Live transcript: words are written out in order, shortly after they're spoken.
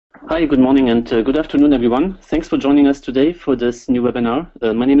Hi, good morning and good afternoon, everyone. Thanks for joining us today for this new webinar.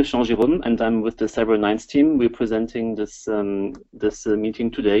 My name is Jean-Jérôme and I'm with the Cyber9 team. We're presenting this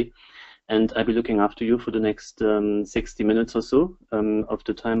meeting today, and I'll be looking after you for the next 60 minutes or so of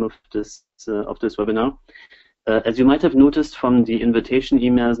the time of this webinar. As you might have noticed from the invitation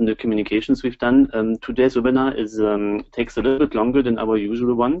emails and the communications we've done, today's webinar takes a little bit longer than our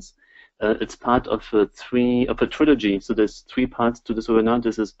usual ones. It's part of a trilogy, so there's 3 parts to this webinar.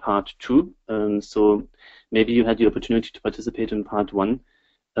 This is part 2, so maybe you had the opportunity to participate in part 1,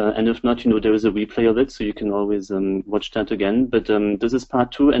 and if not, there is a replay of it, so you can always watch that again. But this is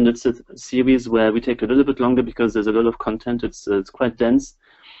part 2, and it's a series where we take a little bit longer because there's a lot of content. It's quite dense,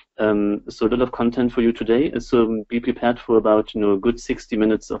 so a lot of content for you today. So be prepared for about a good 60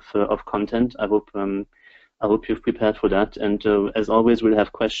 minutes of content. I hope you've prepared for that, and as always, we'll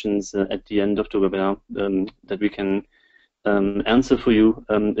have questions at the end of the webinar that we can answer for you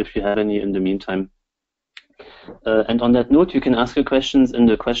if you have any in the meantime. And on that note, you can ask your questions in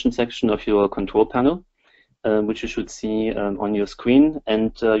the question section of your control panel, which you should see on your screen,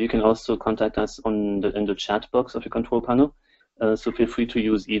 and you can also contact us in the chat box of your control panel. So feel free to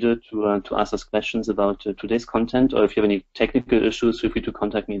use either to ask us questions about today's content, or if you have any technical issues, feel free to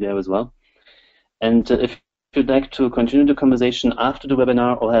contact me there as well. And if you'd like to continue the conversation after the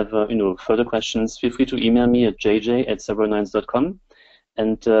webinar or have further questions, feel free to email me at jj@cyber9s.com,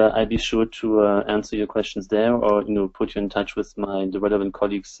 and I'll be sure to answer your questions there, or put you in touch with the relevant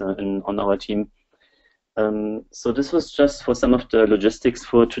colleagues on our team. So this was just for some of the logistics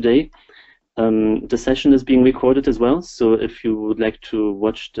for today. The session is being recorded as well, so if you would like to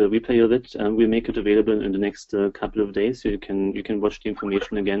watch the replay of it, we'll make it available in the next couple of days, so you can watch the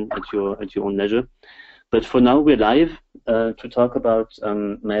information again at your own leisure. But for now, we're live to talk about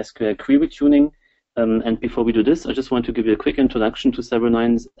MySQL Query Tuning. And before we do this, I just want to give you a quick introduction to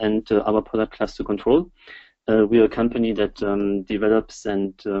Cyber9 and our product Cluster Control. We are a company that develops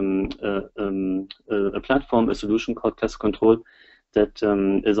a platform, a solution called Cluster Control, that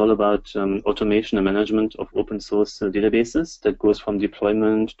is all about automation and management of open source databases that goes from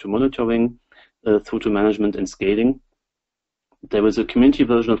deployment to monitoring through to management and scaling. There is a community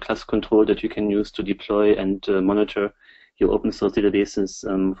version of Cluster Control that you can use to deploy and monitor your open source databases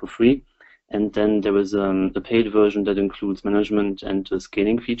for free. And then there is a paid version that includes management and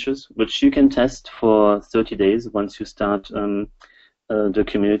scaling features, which you can test for 30 days once you start the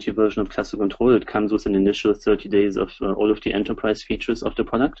community version of Cluster Control. It comes with an initial 30 days of all of the enterprise features of the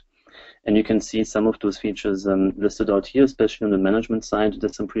product. And you can see some of those features listed out here, especially on the management side.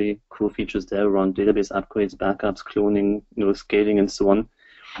 There's some pretty cool features there around database upgrades, backups, cloning, scaling, and so on.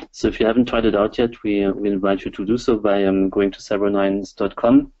 So if you haven't tried it out yet, we invite you to do so by going to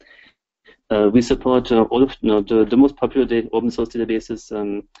cyber9s.com. We support all of the most popular open source databases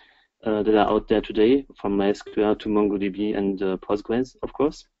that are out there today, from MySQL to MongoDB and Postgres, of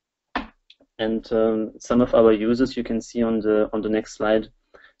course. And some of our users you can see on the next slide.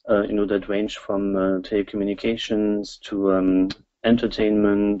 That range from telecommunications to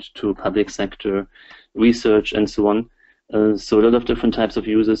entertainment to public sector, research, and so on. So a lot of different types of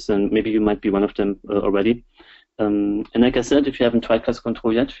users, and maybe you might be one of them already. And like I said, if you haven't tried Cluster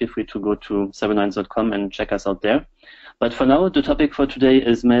Control yet, feel free to go to cyber9s.com and check us out there. But for now, the topic for today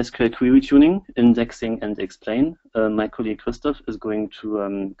is MySQL Query Tuning, Indexing, and Explain. My colleague Christoph is going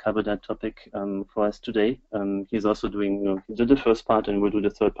to cover that topic for us today. He's also doing, he did the first part and we'll do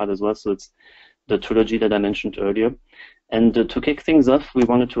the third part as well, so it's the trilogy that I mentioned earlier. And to kick things off, we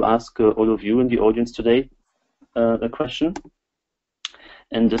wanted to ask all of you in the audience today a question.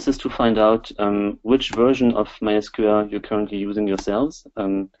 And this is to find out which version of MySQL you're currently using yourselves.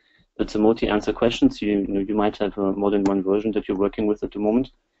 It's a multi-answer question, so you might have more than one version that you're working with at the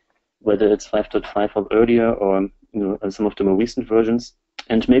moment, whether it's 5.5 or earlier, or some of the more recent versions.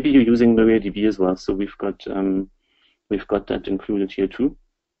 And maybe you're using MariaDB as well, so we've got that included here too.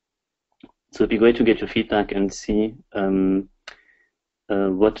 So it'd be great to get your feedback and see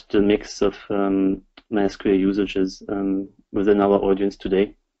what the mix of MySQL usage is within our audience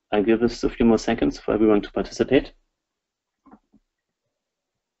today. I'll give us a few more seconds for everyone to participate.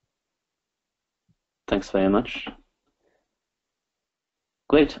 Thanks very much.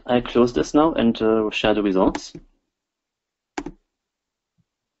 Great, I close this now and share the results.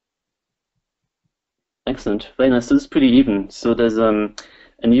 Excellent, very nice. So this is pretty even. So there's an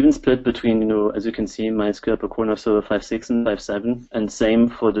even split between, as you can see, MySQL per corner server 5.6 and 5.7, and same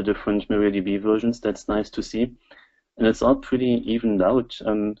for the different MariaDB versions. That's nice to see. And it's all pretty evened out.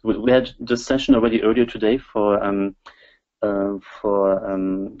 We had this session already earlier today for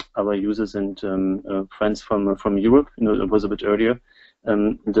our users and friends from Europe. It was a bit earlier,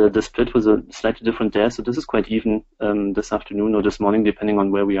 The split was slightly different there, so this is quite even this afternoon or this morning, depending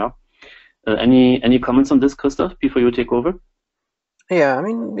on where we are. Any comments on this, Christoph, before you take over? Yeah, I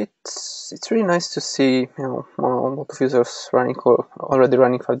mean, it's really nice to see, a lot of users already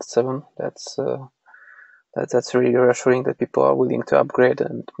running 5.7. That's really reassuring that people are willing to upgrade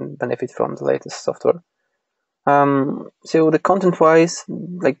and benefit from the latest software. So the content-wise,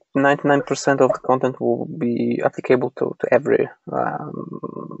 like 99% of the content will be applicable to every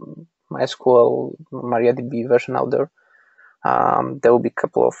MySQL MariaDB version out there. There will be a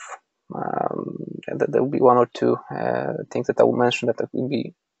couple of there will be one or two things that I will mention that will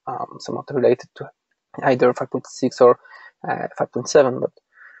be somewhat related to either 5.6 or 5.7,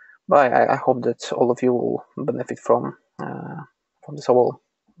 but I hope that all of you will benefit from this whole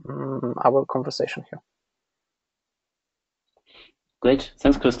our conversation here. Great,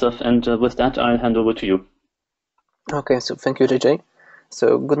 thanks, Christoph. And with that, I'll hand over to you. Okay, so thank you, JJ.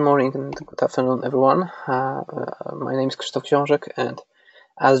 So good morning and good afternoon, everyone. My name is Krzysztof Książek, and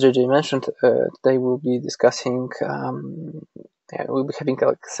as JJ mentioned, today we'll be discussing, we'll be having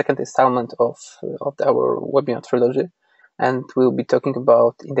a second installment of our webinar trilogy, and we'll be talking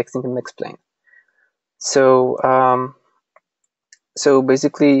about indexing and explain. So, so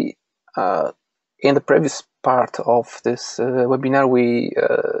basically, in the previous part of this webinar, we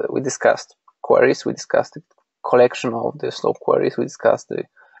discussed queries, we discussed the collection of the slow queries, we discussed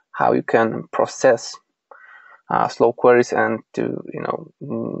how you can process slow queries and to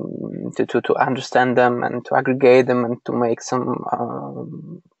understand them and to aggregate them and to make some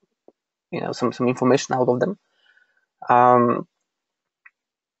some information out of them.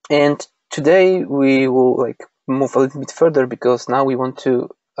 And today we will move a little bit further, because now we want to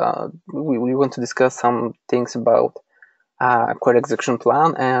we want to discuss some things about query execution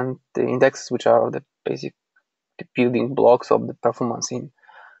plan and the indexes, which are the basic building blocks of the performance in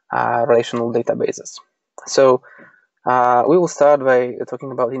relational databases. So we will start by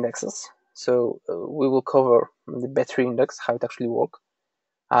talking about indexes. So we will cover the battery index, how it actually works.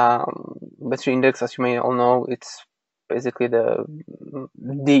 Battery index, as you may all know, it's basically the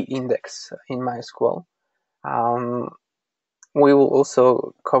index in MySQL. We will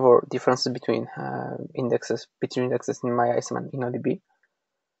also cover differences between battery indexes in MyISAM and InnoDB.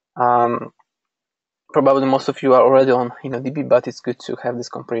 Probably most of you are already on InnoDB, but it's good to have this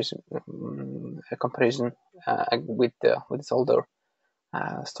comparison with this older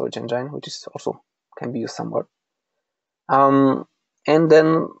storage engine, which is also can be used somewhere. And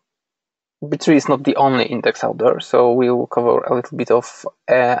then B3 is not the only index out there, so we will cover a little bit of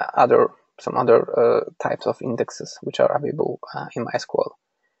some other types of indexes which are available in MySQL.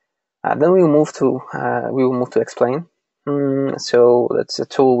 Then we will move to explain. So that's a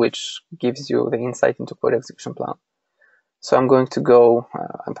tool which gives you the insight into query execution plan. So I'm going to go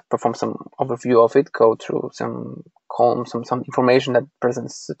and perform some overview of it, go through some columns, some information that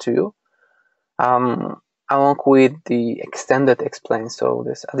presents to you, along with the extended explain. So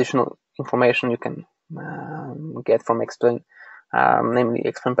there's additional information you can get from explain, namely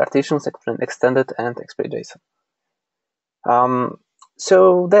explain partitions, explain extended, and explain JSON.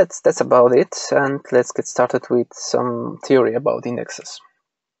 So that's about it, and let's get started with some theory about indexes.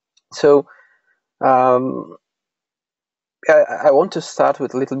 So I want to start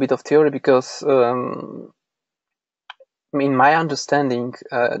with a little bit of theory, because in my understanding,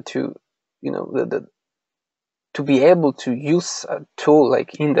 to be able to use a tool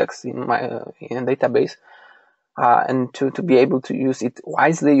like index in a database, and to be able to use it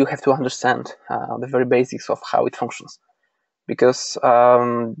wisely, you have to understand the very basics of how it functions. Because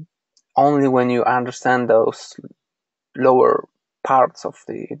only when you understand those lower parts of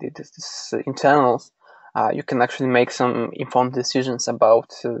this internals, you can actually make some informed decisions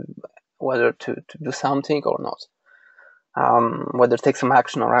about whether to do something or not, whether take some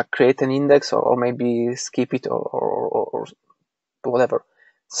action or create an index, or maybe skip it or whatever.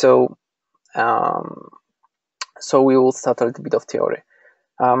 So so we will start a little bit of theory.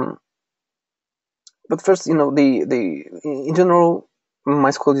 But first, in general,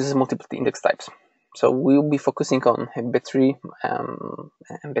 MySQL uses multiple index types. So we'll be focusing on B3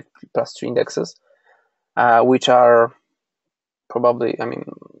 and B3+3 indexes, which are probably,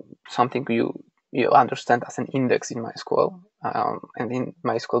 something you understand as an index in MySQL, and in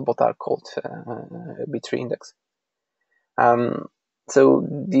MySQL both are called B3 index. So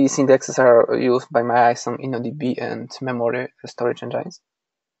these indexes are used by MyISAM, InnoDB, and memory storage engines.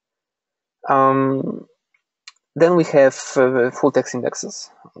 Then we have Fulltext indexes.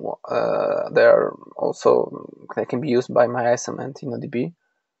 They can be used by MyISAM and InnoDB.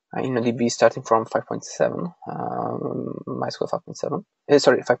 InnoDB starting from 5.7, MySQL 5.7,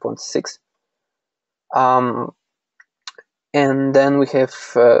 sorry, 5.6. And then we have,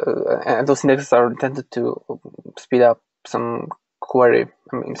 and those indexes are intended to speed up some query,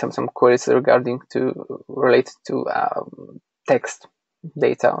 some queries related to text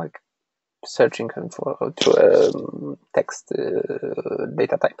data, like searching for text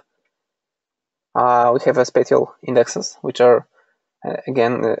data type. We have spatial indexes, which are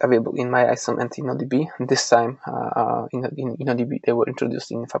again available in MyISAM and InnoDB. This time in InnoDB they were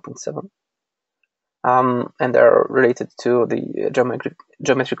introduced in 5.7. And they're related to the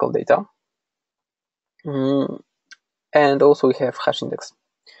geometrical data. And also we have hash index,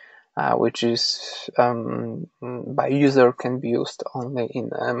 which is by user can be used only in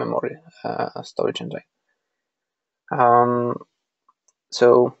memory storage engine.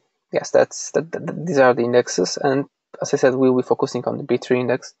 So yes, these are the indexes, and as I said, we'll be focusing on the B3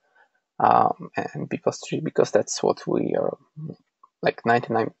 index and B+3 because that's what we are, like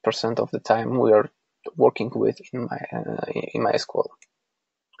 99% of the time we are working with in MySQL.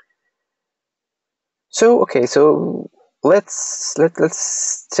 So okay, so let's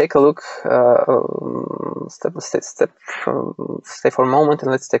take a look, stay for a moment,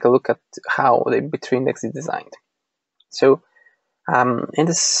 and let's take a look at how the B3 index is designed. So in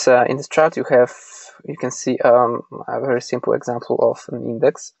this chart you can see a very simple example of an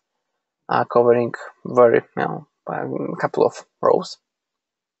index covering a couple of rows.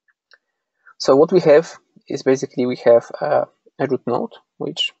 So what we have is basically we have a root node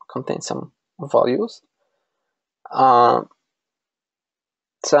which contains some values, and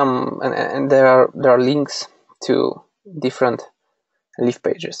there are links to different leaf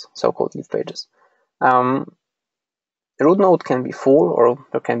pages, so-called leaf pages. The root node can be full, or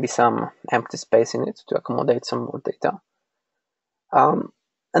there can be some empty space in it to accommodate some more data.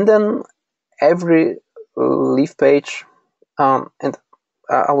 And then every leaf page, and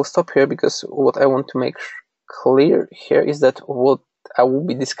I will stop here because what I want to make clear here is that what I will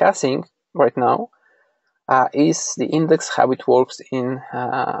be discussing right now is the index, how it works in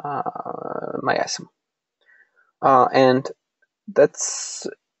MyISAM. And that's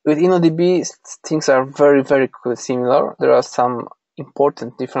with InnoDB, things are very, very similar. There are some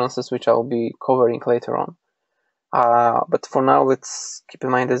important differences which I'll be covering later on. But for now, let's keep in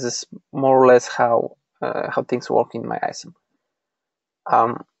mind this is more or less how things work in MyISAM.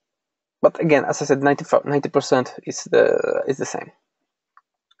 But again, as I said, 90% is the same.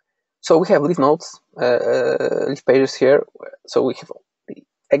 So we have leaf nodes, leaf pages here. So we have the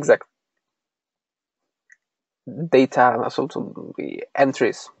exact data, so the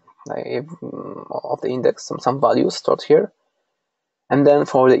entries of the index, some values stored here, and then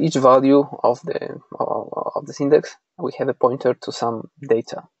for each value of this index, we have a pointer to some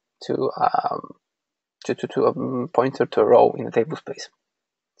data, to a pointer to a row in the table space.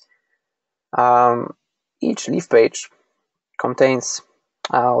 Each leaf page contains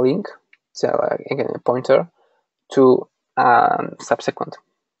a link, so again a pointer to a subsequent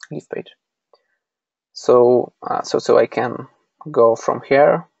leaf page. So I can go from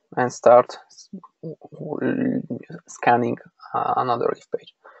here and start scanning another leaf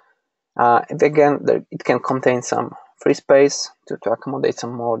page. And again, it can contain some free space to accommodate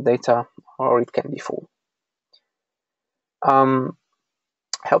some more data, or it can be full. How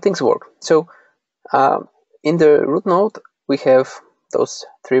things work. So in the root node, we have those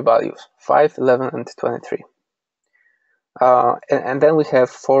three values, 5, 11, and 23. And then we have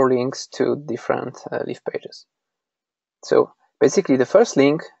 4 links to different leaf pages. So basically, the first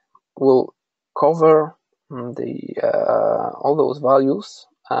link will cover all those values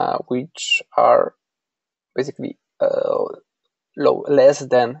which are basically less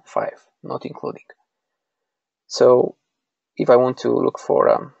than 5, not including. So if I want to look for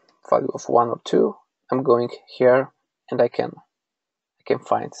a value of 1 or 2, I'm going here and I can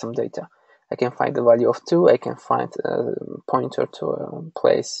find some data. I can find the value of 2. I can find a pointer to a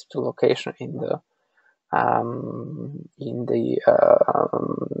place, to location in the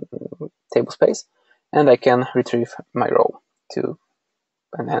table space, and I can retrieve my row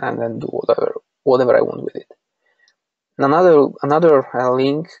and then do whatever I want with it. Another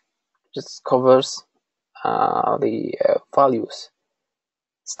link just covers the values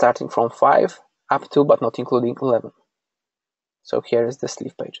starting from 5 up to but not including 11. So here is this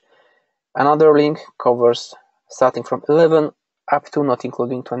leaf page. Another link covers starting from 11 up to not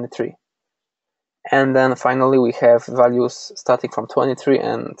including 23. And then finally we have values starting from 23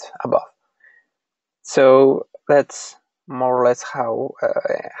 and above. So that's more or less how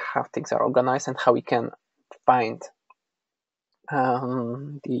things are organized and how we can find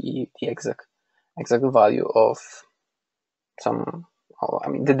the exact value of some, I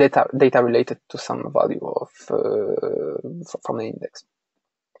mean, the data related to some value of from the index.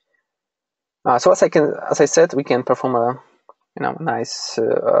 So as I said, we can perform a nice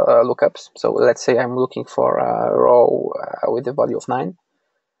lookups. So let's say I'm looking for a row with the value of 9.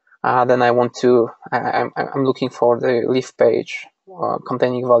 Then I'm looking for the leaf page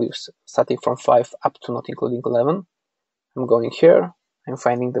containing values starting from 5 up to not including 11. I'm going here. I'm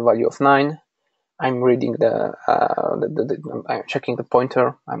finding the value of 9. I'm reading I'm checking the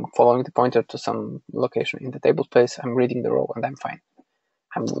pointer. I'm following the pointer to some location in the table space. I'm reading the row, and I'm fine.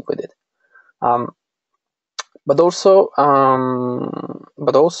 I'm good with it. But also,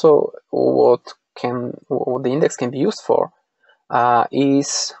 what the index can be used for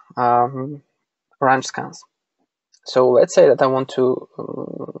is range scans. So let's say that I want to,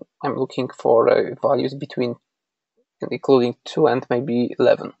 I'm looking for values between including 2 and maybe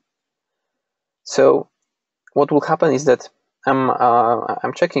 11. So what will happen is that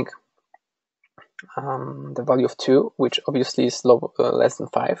I'm checking the value of 2, which obviously is less than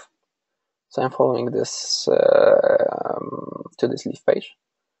 5. So I'm following this to this leaf page.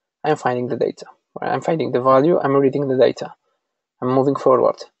 I'm finding the data. Right? I'm finding the value. I'm reading the data. I'm moving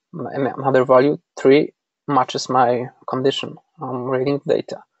forward. Another value, 3, matches my condition. I'm reading the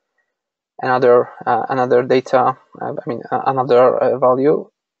data. Another data. Another value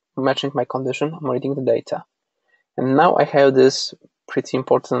matching my condition. I'm reading the data. And now I have this pretty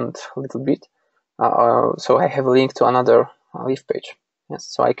important little bit. So I have a link to another leaf page. Yes,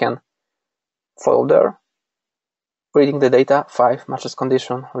 so I can follow there. Reading the data, 5 matches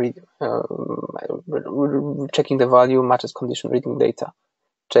condition. Checking the value, matches condition, reading data.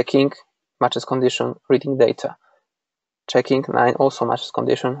 Checking, matches condition, reading data. Checking, 9 also matches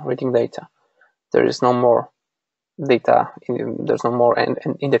condition, reading data. There is no more data, there's no more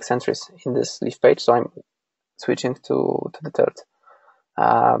index entries in this leaf page, so I'm switching to the third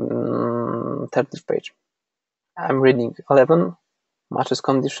leaf page. I'm reading 11, matches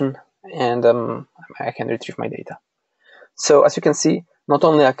condition, and I can retrieve my data. So as you can see, not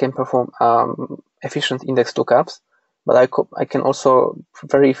only I can perform efficient index lookups, but I can also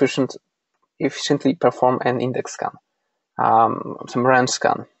very efficiently perform an index scan, some range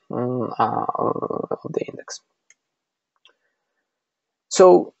scan of the index.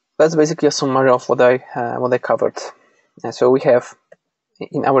 So that's basically a summary of what I covered. And so we have,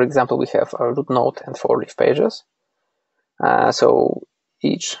 in our example, we have a root node and 4 leaf pages. So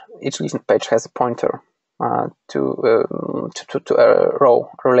each leaf page has a pointer to a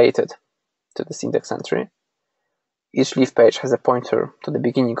row related to this index entry. Each leaf page has a pointer to the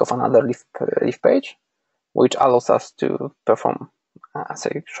beginning of another leaf page, which allows us to perform, as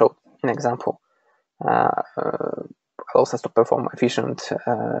I showed in example, allows us to perform efficient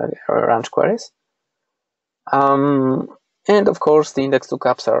range queries. And of course, the index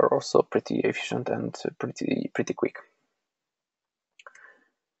lookups are also pretty efficient and pretty quick.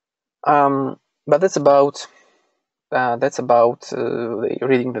 But that's about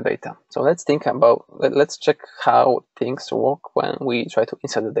reading the data. So let's check how things work when we try to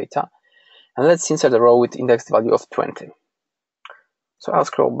insert the data. And let's insert a row with indexed value of 20. So I'll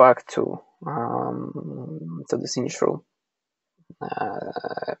scroll back to this initial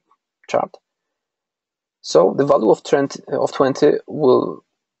chart. So the value of 20 will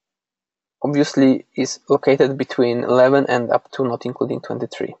obviously is located between 11 and up to not including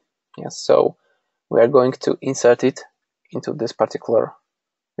 23. Yes, so we are going to insert it into this particular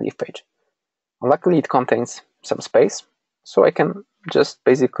leaf page. Luckily, it contains some space, so I can just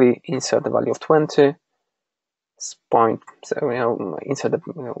basically insert the value of 20.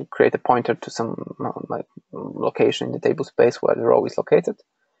 Create a pointer to some location in the table space where the row is located,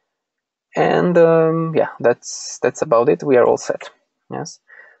 and yeah, that's about it. We are all set. Yes,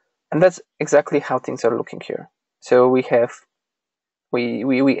 and that's exactly how things are looking here. So we have we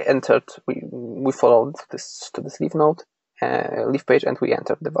followed this to this leaf node leaf page, and we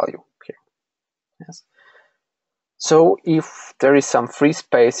entered the value here. Yes. So if there is some free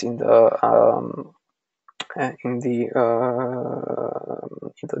space in the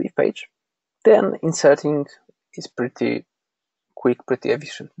leaf page, then inserting is pretty quick, pretty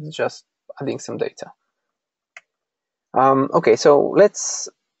efficient. It's just adding some data. Okay, so let's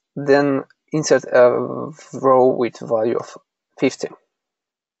then insert a row with value of 50.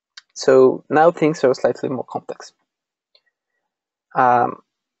 So now things are slightly more complex.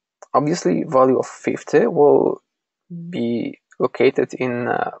 Obviously, value of 50 will be located in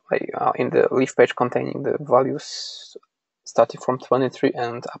the leaf page containing the values starting from 23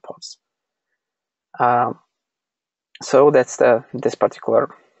 and upwards. So that's this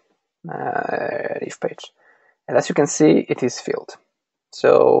particular leaf page. And as you can see, it is filled.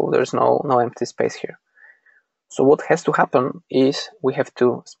 So there's no empty space here. So what has to happen is we have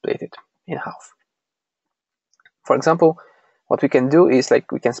to split it in half. For example, what we can do is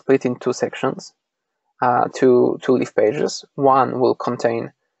we can split in two sections, two leaf pages. One will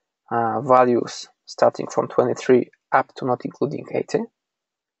contain values starting from 23 up to not including 80.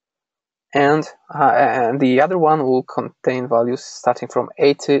 And the other one will contain values starting from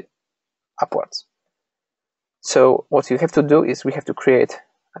 80 upwards. So what you have to do is we have to create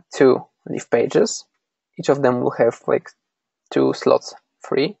two leaf pages. Each of them will have two slots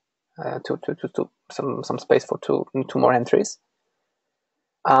free, some space for two more entries.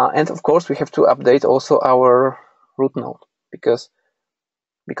 And of course we have to update also our root node because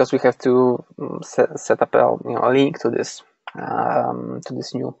we have to set up a link to this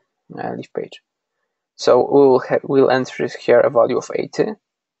new leaf page. So we'll enter here a value of 80,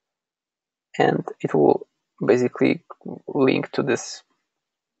 and it will basically link to this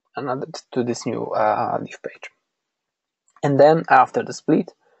new leaf page. And then after the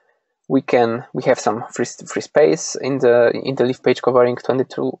split, we have some free space in the leaf page covering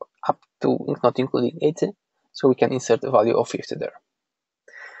 22 up to not including 80, so we can insert a value of 50 there.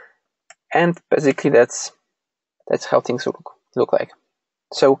 And basically that's how things look like.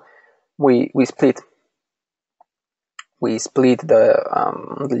 So we split the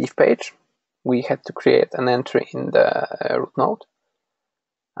leaf page. We had to create an entry in the root node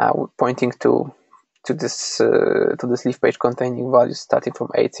pointing to this leaf page containing values starting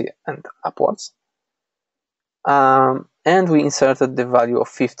from 80 and upwards. And we inserted the value of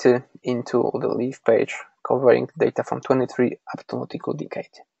 50 into the leaf page covering data from 23 up to not including 80.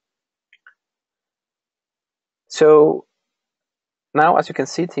 So now, as you can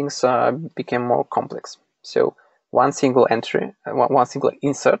see, things became more complex. So one single entry, one single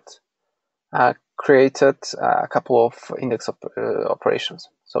insert created a couple of index operations.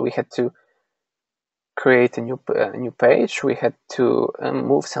 So we had to create a new page. We had to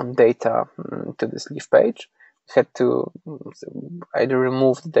move some data to this leaf page. We had to either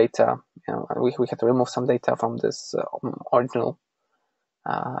remove the data. We had to remove some data from this original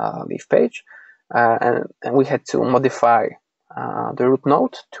leaf page, and we had to modify the root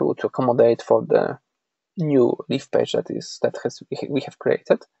node to accommodate for the new leaf page we have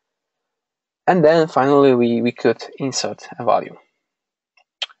created. And then finally we could insert a value.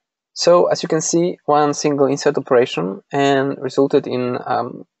 So as you can see, one single insert operation and resulted in a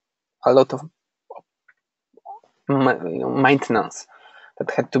lot of maintenance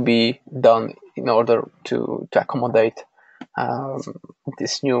that had to be done in order to accommodate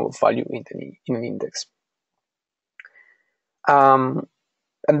this new value in an index. And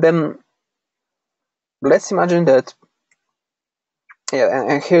then let's imagine that,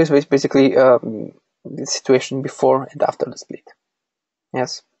 and here's basically the situation before and after the split.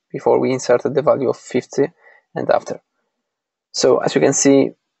 Yes, before we inserted the value of 50 and after. So as you can see,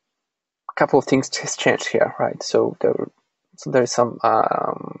 a couple of things has changed here, right? So there is some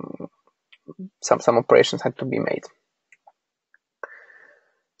operations had to be made.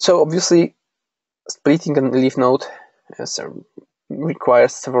 So obviously, splitting a leaf node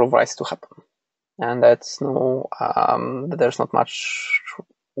requires several writes to happen, and there's not much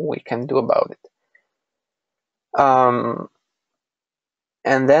we can do about it.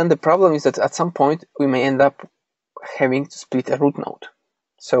 And then the problem is that at some point we may end up having to split a root node.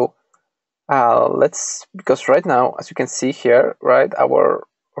 So because right now, as you can see here, right, our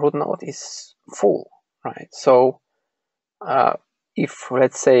root node is full, right? So if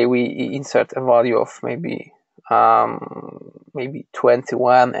let's say we insert a value of maybe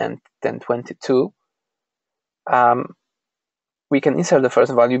 21 and then 22, we can insert the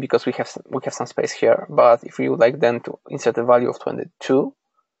first value because we have some space here. But if we would like then to insert a value of 22,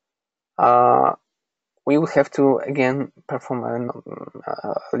 we will have to again perform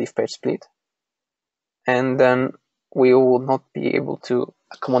a leaf page split, and then we will not be able to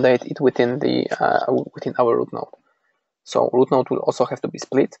accommodate it within our root node. So root node will also have to be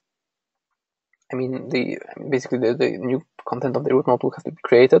split. I mean, basically the new content of the root node will have to be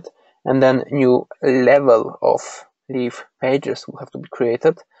created, and then new level of leaf pages will have to be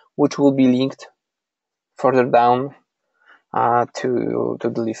created, which will be linked further down to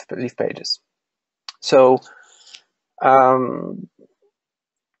the leaf pages. So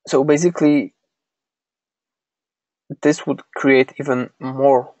basically, this would create even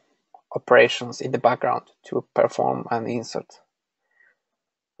more operations in the background to perform an insert.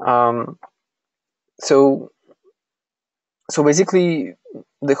 So basically,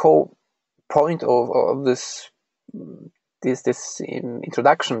 the whole point of this this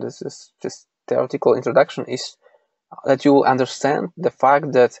introduction, this theoretical introduction, is that you will understand the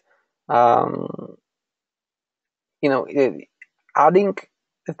fact that adding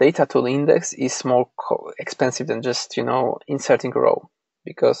the data to the index is more expensive than just inserting a row,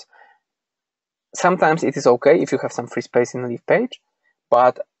 because sometimes it is okay if you have some free space in the leaf page,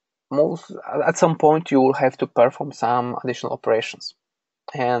 but at some point you will have to perform some additional operations,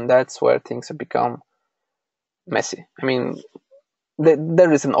 and that's where things have become messy. I mean,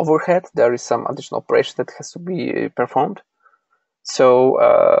 there is an overhead, there is some additional operation that has to be performed. So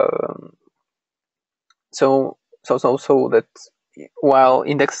that while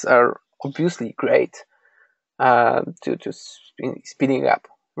indexes are obviously great to speeding up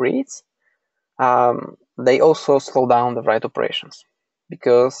reads, they also slow down the write operations,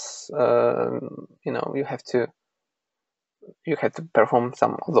 because you have to perform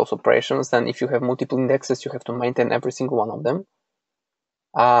some of those operations. Then if you have multiple indexes, you have to maintain every single one of them.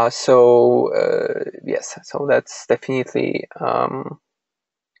 Yes, so that's definitely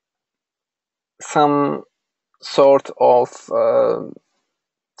some sort of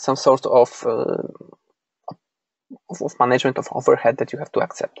management of overhead that you have to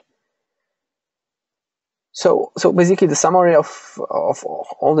accept. So basically, the summary of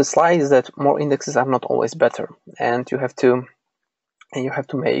all the slides is that more indexes are not always better, and you have to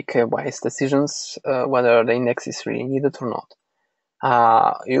make wise decisions whether the index is really needed or not.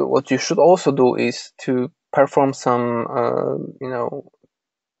 What you should also do is to perform some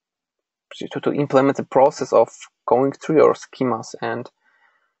to implement the process of going through your schemas and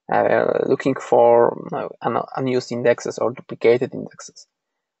looking for unused indexes or duplicated indexes,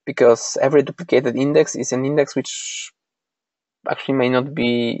 because every duplicated index is an index which actually may not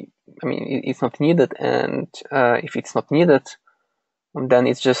be, it's not needed, and if it's not needed, then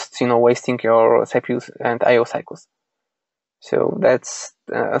it's just wasting your CPU and IO cycles. So that's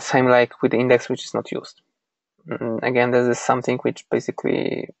same like with the index which is not used. Again, this is something which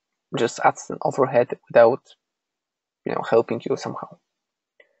basically just adds an overhead without helping you somehow.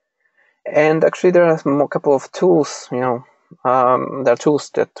 And actually, there are a couple of tools. There are tools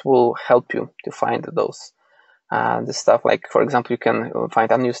that will help you to find those. The stuff like, for example, you can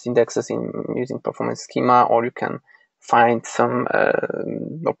find unused indexes using performance schema, or you can find some.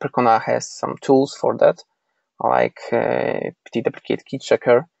 Or Percona has some tools for that, like PT duplicate key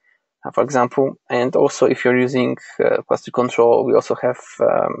checker, for example. And also, if you're using cluster control, we also have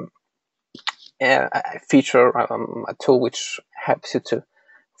a feature, a tool which helps you to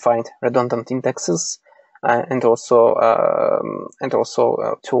find redundant indexes, and also a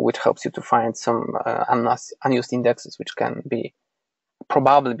tool which helps you to find some unused indexes, which can be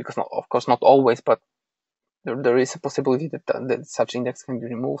probably, because of course not always, but there is a possibility that such index can be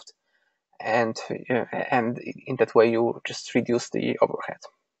removed, and in that way you just reduce the overhead.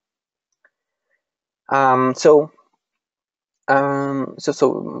 So as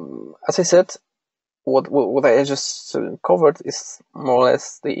I said, what I just covered is more or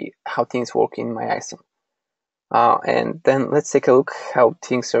less how things work in MyISAM. And then let's take a look how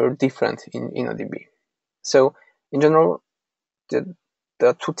things are different in InnoDB. So in general, there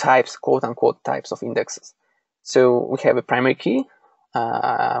are two types, quote-unquote, types of indexes. So we have a primary key,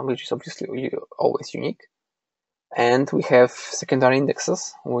 which is obviously always unique. And we have secondary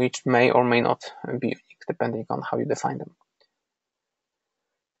indexes, which may or may not be unique, depending on how you define them.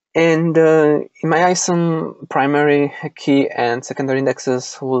 And in MyISAM, primary key and secondary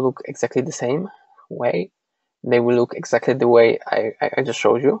indexes will look exactly the same way. They will look exactly the way I just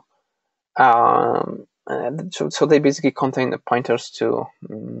showed you. So they basically contain the pointers to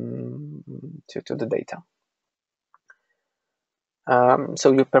the data.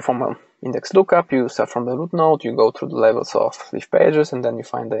 So you perform an index lookup. You start from the root node. You go through the levels of leaf pages, and then you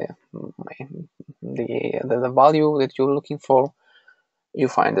find the value that you're looking for. You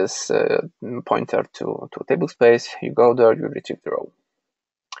find this pointer to a table space. You go there. You retrieve the row.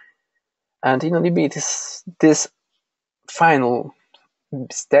 And in InnoDB, this final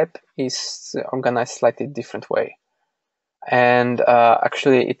step is organized slightly different way, and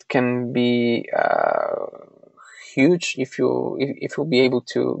actually it can be huge if you'll be able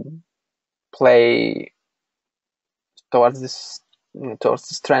to play towards this towards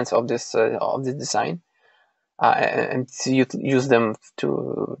the strengths of this design, and you use them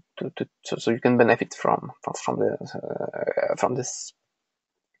so you can benefit from this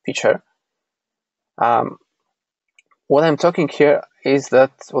feature. What I'm talking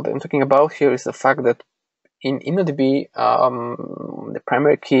about here is the fact that in InnoDB, the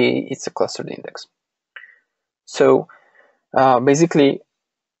primary key is a clustered index. So basically,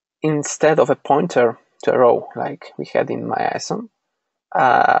 instead of a pointer to a row like we had in MyISAM,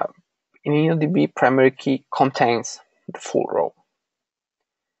 in InnoDB, primary key contains the full row.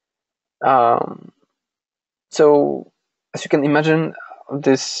 So as you can imagine,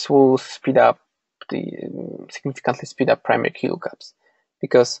 this will significantly speed up primary key lookups,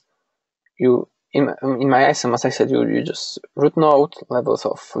 because you in MyISAM, as I said, you just root node levels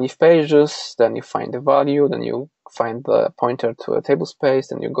of leaf pages, then you find the value, then you find the pointer to a table space,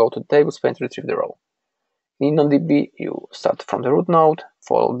 then you go to the table space and retrieve the row. In InnoDB, you start from the root node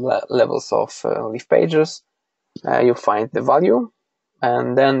for levels of leaf pages, you find the value,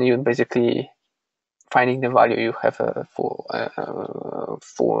 and then you basically, finding the value, you have a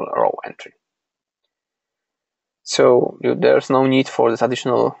full row entry. So there's no need for this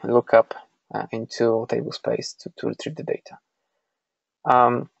additional lookup into table space to retrieve the data.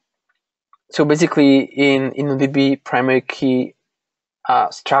 So basically, in InnoDB, primary key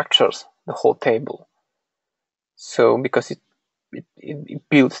structures the whole table. So because it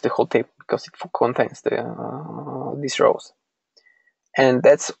builds the whole table, because it contains these rows, and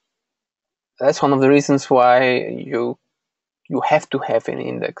that's one of the reasons why you have to have an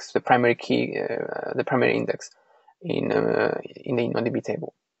index, the primary key, the primary index in the InnoDB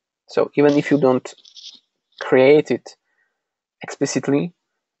table. So even if you don't create it explicitly,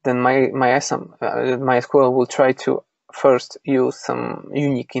 then MySQL will try to first use some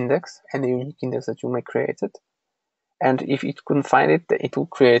unique index, and the unique index that you may create it. And if it couldn't find it, it will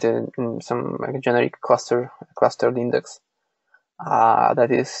create some generic clustered index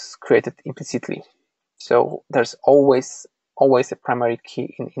that is created implicitly. So there's always a primary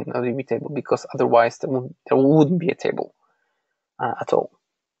key in InnoDB table, because otherwise there wouldn't be a table at all.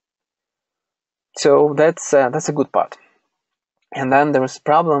 So that's a good part. And then there is a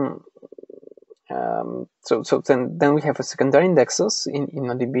problem. So then we have a secondary indexes in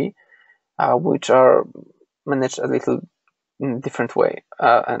InnoDB, which are managed a little in a different way,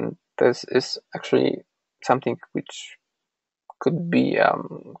 and this is actually something which could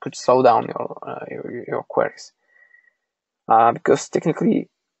slow down your queries, because technically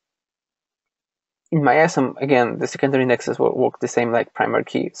in MyISAM, again, the secondary indexes will work the same like primary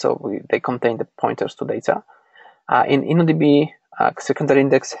key, so they contain the pointers to data. In InnoDB, secondary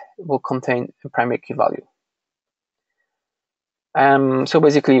index will contain a primary key value. So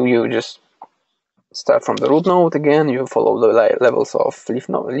basically, you just start from the root node again, you follow the levels of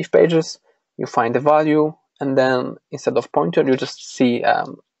leaf pages, you find the value, and then instead of pointer, you just see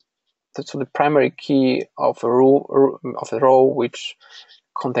so the primary key of a row which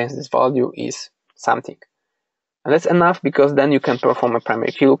contains this value is something. And that's enough, because then you can perform a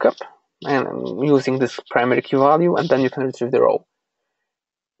primary key lookup and using this primary key value, and then you can retrieve the row.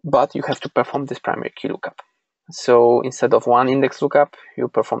 But you have to perform this primary key lookup. So instead of one index lookup, you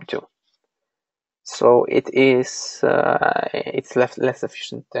perform two. So it's less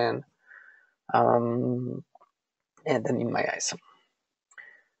efficient than in MyISAM.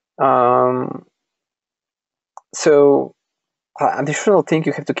 So additional thing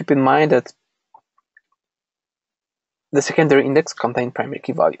you have to keep in mind that the secondary index contains primary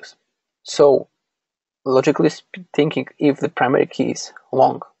key values. So logically thinking, if the primary key is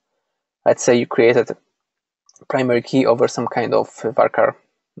long, let's say you created a primary key over some kind of varchar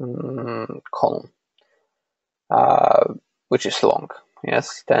column, which is long,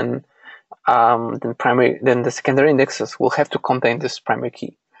 yes, then the secondary indexes will have to contain this primary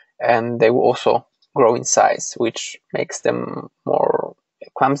key, and they will also grow in size, which makes them more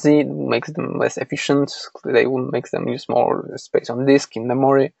clumsy, makes them less efficient. They will make them use more space on disk in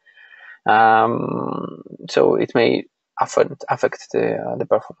memory, so it may affect the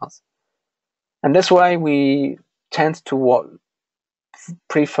performance. And that's why we tend to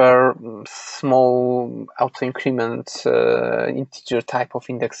prefer small auto-increment integer type of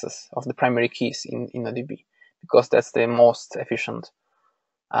indexes of the primary keys in InnoDB, because that's the most efficient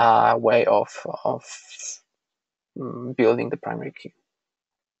way of building the primary key.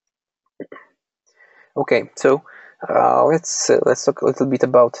 Okay, so let's talk a little bit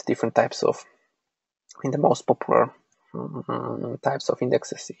about different types of, the most popular types of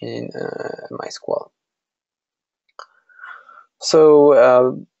indexes in MySQL.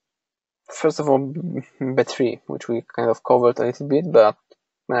 So first of all, B3, which we kind of covered a little bit, but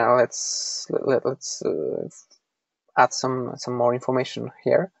now let's add some more information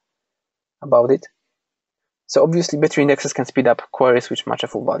here about it. So obviously, B3 indexes can speed up queries which match a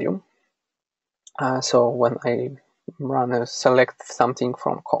full value. So when I run a select something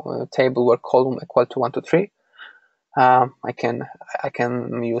from a table where column equal to 1 to 3, I can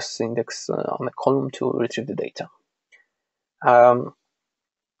use the index on the column to retrieve the data.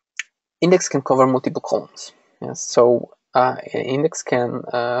 index can cover multiple columns. Yes, so an index can,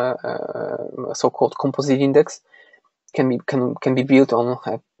 so-called composite index, can be built on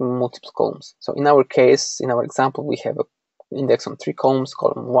multiple columns. So in our case, in our example, we have an index on 3 columns,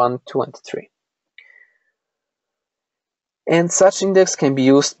 column 1, 2, and 3. And such index can be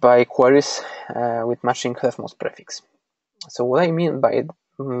used by queries with matching leftmost prefix. So what I mean by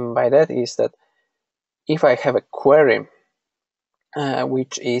that is that if I have a query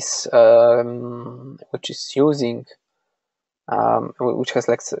which is using which has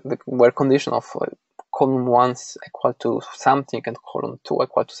like the where condition of column 1 is equal to something and column 2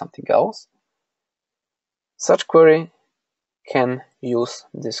 equal to something else, such query can use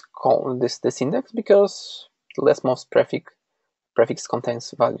this index because the leftmost prefix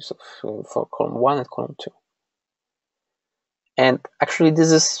contains values of for column 1 and column 2. And actually,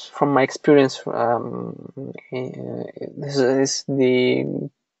 this is from my experience. This is the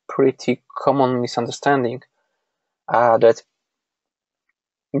pretty common misunderstanding that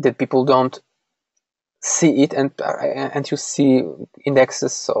people don't see it, and you see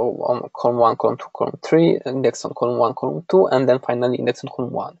indexes so on column 1, column 2, column 3, index on column 1, column 2, and then finally index on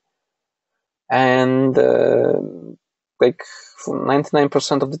column 1. And like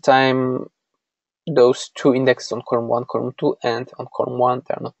 99% of the time, those two indexes on column 1, column 2, and on column 1,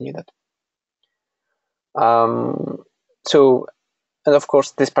 they are not needed. So, and of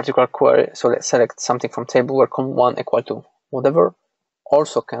course, this particular query, so let's select something from table where column 1 equal to whatever,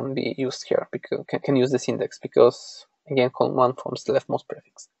 also can be used here, because can use this index, because again, column 1 forms the leftmost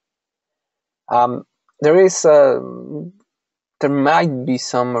prefix. There might be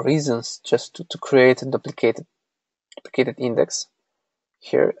some reasons just to create a duplicated index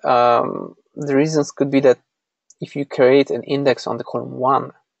here. The reasons could be that if you create an index on the column 1,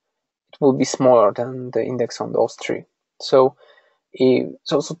 it will be smaller than the index on those 3. So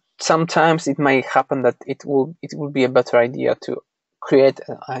sometimes it may happen that it will be a better idea to create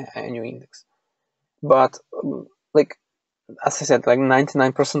a new index. But like as I said, like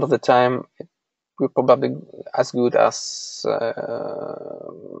 99% of the time, it will probably as good as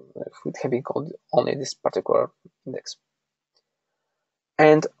with having only this particular index.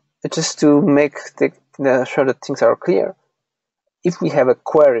 And just to make sure that things are clear, if we have a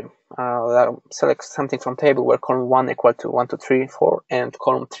query, select something from table where column 1 equal to 1, 2, 3, 4, and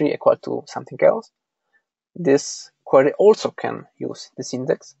column 3 equal to something else, this query also can use this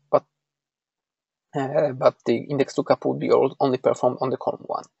index, but the index lookup would be only performed on the column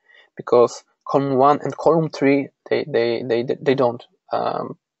 1, because column 1 and column 3 they don't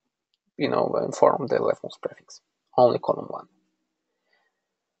inform the leftmost prefix, only column 1.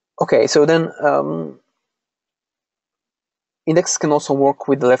 Okay, so then index can also work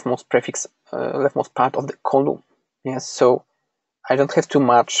with the leftmost prefix, leftmost part of the column. Yes, so I don't have to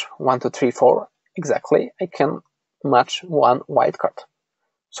match 1, 2, 3, 4 exactly. I can match one wildcard.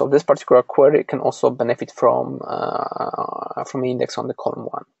 So this particular query can also benefit from an index on the column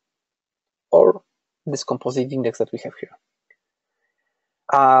 1, or this composite index that we have here.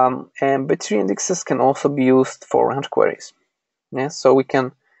 And B3 indexes can also be used for range queries. Yes, so we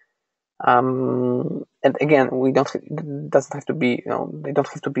can. And again, it doesn't have to be, they don't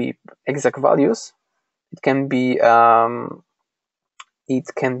have to be exact values. It can be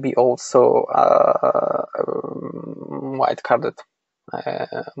also wildcarded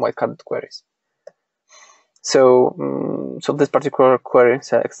queries. So this particular query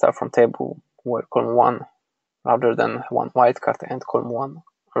selects star from table where column 1 rather than 1 wildcard and column 1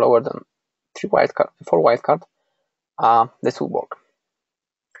 lower than 4 wildcard. This will work.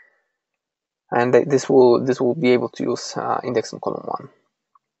 And this will be able to use index on column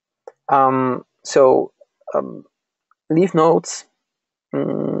 1. Leaf nodes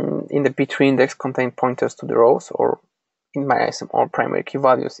in the B3 index contain pointers to the rows, or in MyISAM, or primary key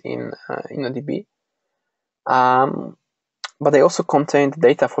values in InnoDB. But they also contain the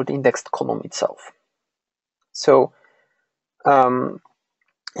data for the indexed column itself. So, and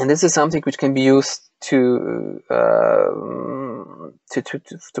this is something which can be used to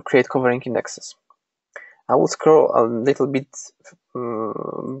create covering indexes. I will scroll a little bit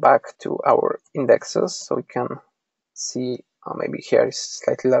back to our indexes so we can see. Maybe here is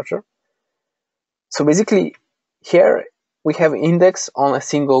slightly larger. So basically, here we have index on a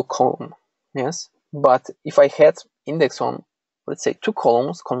single column. Yes, but if I had index on, let's say, 2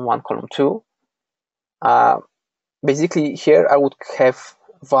 columns, column 1, column 2, basically here I would have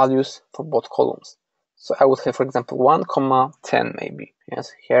values for both columns. So I would have, for example, 1, 10 maybe.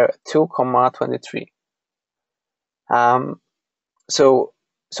 Yes, here 2, 23. So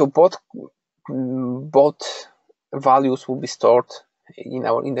both values will be stored in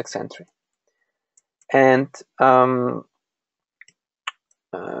our index entry. And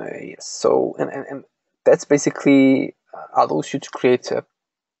yes, so and that's basically allows you to create a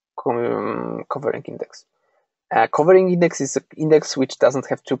covering index. Covering index is an index which doesn't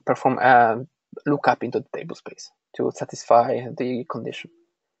have to perform a lookup into the table space to satisfy the condition.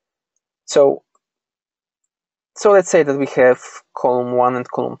 So let's say that we have column 1 and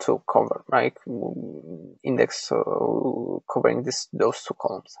column 2 covered, right? Index covering those two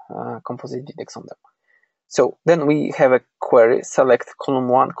columns, composite index on them. So then we have a query, select column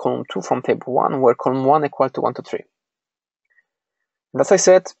 1, column 2 from table 1, where column 1 equal to 1 to 3. And as I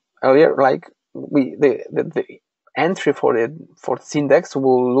said earlier, like the entry for this index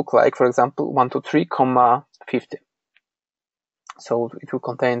will look like, for example, 1 to 3, 50. So it will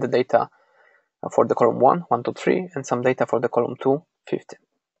contain the data for the column 1, 1 to 3, and some data for the column 2, 50.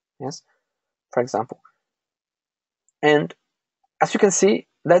 Yes, for example. And as you can see,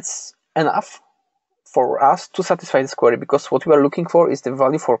 that's enough for us to satisfy this query, because what we are looking for is the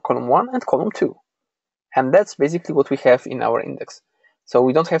value for column 1 and column 2. And that's basically what we have in our index. So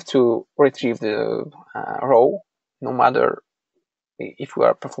we don't have to retrieve the row, no matter if we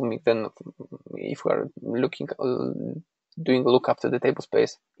are performing if we are looking doing a lookup to the table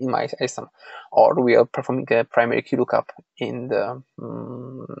space in MyISAM, or we are performing a primary key lookup in the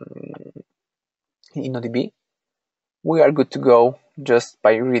InnoDB. We are good to go just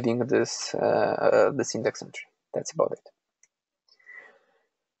by reading this index entry. That's about it.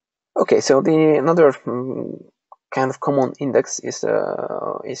 Okay, so another kind of common index is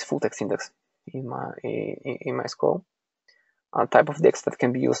Fulltext index in MySQL, a type of index that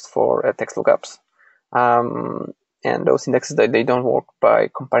can be used for text lookups. And those indexes, they don't work by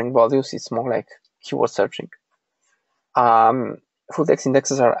comparing values. It's more like keyword searching. Fulltext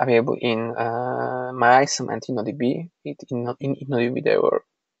indexes are available in MyISAM and InnoDB. In InnoDB, they were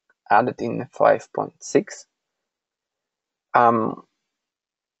added in 5.6.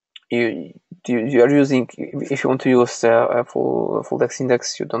 You are using, if you want to use a fulltext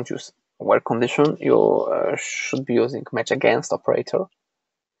index, you don't use where condition. You should be using match against operator.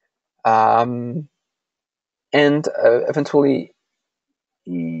 And eventually,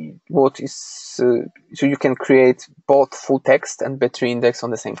 so you can create both full text and battery index on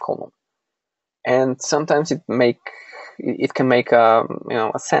the same column. And sometimes it can make a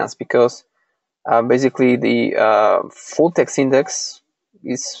sense, because basically the full text index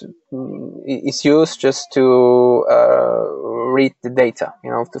is used just to read the data,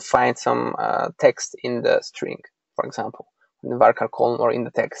 to find some text in the string, for example, in the varchar column or in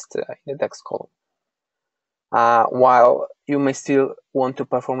the text column. While you may still want to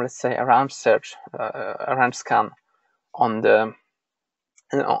perform, let's say, a range search, a range scan on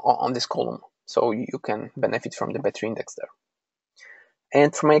this column, so you can benefit from the battery index there.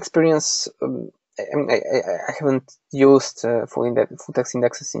 And from my experience, I haven't used full text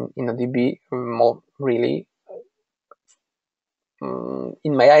indexes in InnoDB more really. In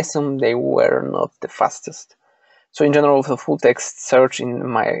MyISAM, they were not the fastest. So in general, the full text search in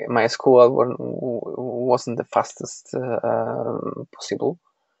MySQL wasn't the fastest possible.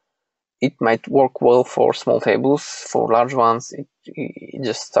 It might work well for small tables. For large ones, it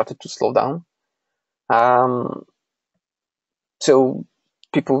just started to slow down. So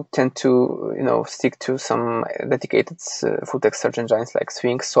people tend to stick to some dedicated full text search engines like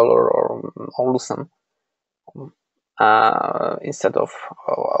Sphinx, Solr, or Lucem, instead of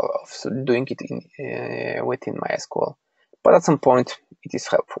doing it within MySQL. But at some point, it is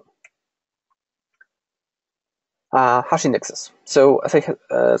helpful. Hash indexes. So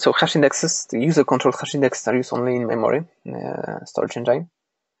hash indexes, the user-controlled hash indexes, are used only in memory storage engine,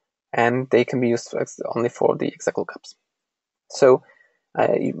 and they can be used only for the exact lookups. So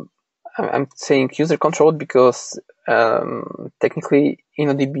I'm saying user-controlled because technically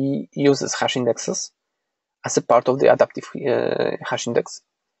InnoDB uses hash indexes as a part of the adaptive hash index,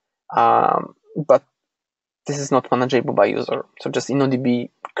 but this is not manageable by user. So just InnoDB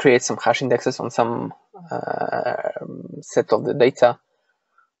creates some hash indexes on some set of the data,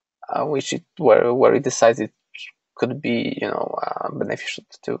 where it decides it could be beneficial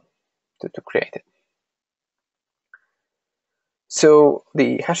to create it. So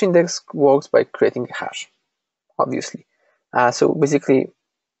the hash index works by creating a hash, obviously. So basically,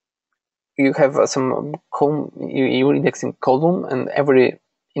 you have some column, you're indexing column, and every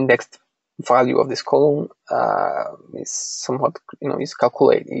indexed value of this column is somewhat, is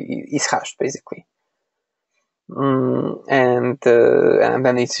calculated, is hashed basically, and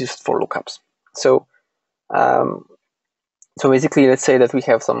then it's used for lookups. So So basically, let's say that we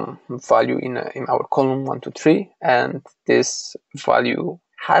have some value in our column 1, 2, 3, and this value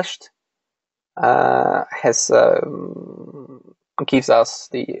hashed gives us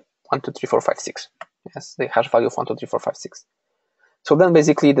the 1, 2, 3, 4, 5, 6. Yes, the hash value of 1, 2, 3, 4, 5, 6. So then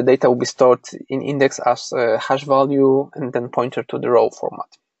basically the data will be stored in index as a hash value and then pointer to the row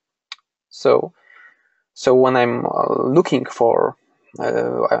format. So when I'm looking for,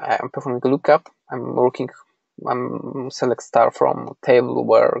 I'm performing a lookup, I'm select star from table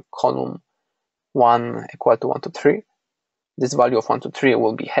where column 1 equal to 1, 2, 3. This value of 1, 2, 3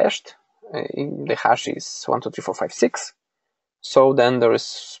 will be hashed. The hash is 1, 2, 3, 4, 5, 6. So then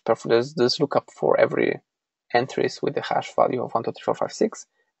there's this lookup for every entries with the hash value of 1, 2, 3, 4, 5, 6,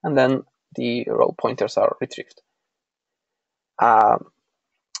 and then the row pointers are retrieved.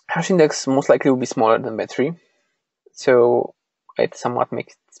 Hash index most likely will be smaller than by3, so it somewhat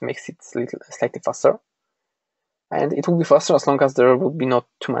makes it slightly faster, and it will be faster as long as there will be not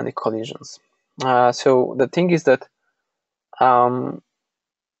too many collisions. So the thing is that so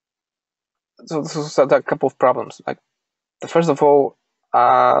there are a couple of problems. Like, first of all,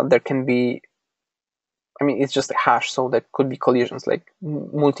 there can be, it's just a hash, so there could be collisions. Like,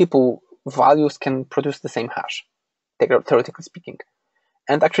 multiple values can produce the same hash, theoretically speaking.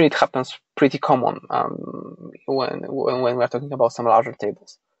 And actually, it happens pretty common when we're talking about some larger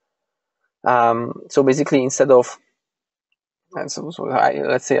tables. So basically, instead of, let's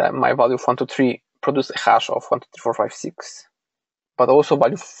say my value of 1, 2, 3 produce a hash of 1, 2, 3, 4, 5, 6, but also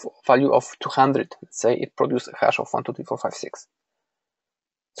value of 200. Let's say it produces a hash of 1, 2, 3, 4, 5, 6.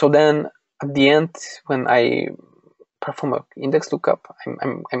 So then at the end, when I perform an index lookup,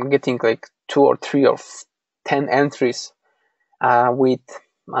 I'm getting like 2 or 3 or 10 entries with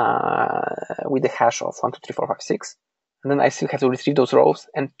the hash of 1, 2, 3, 4, 5, 6, and then I still have to retrieve those rows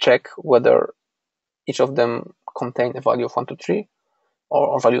and check whether each of them contain a value of 1, 2, 3,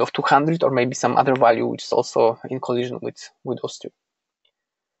 or value of 200, or maybe some other value which is also in collision with those two.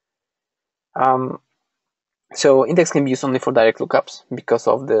 So index can be used only for direct lookups because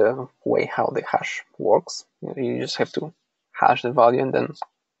of the way how the hash works. You just have to hash the value and then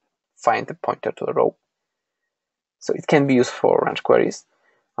find the pointer to a row. So it can be used for range queries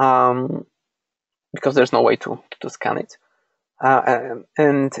because there's no way to scan it.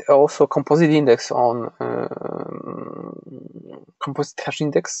 And also composite index on composite hash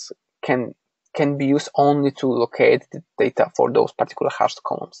index can be used only to locate the data for those particular hashed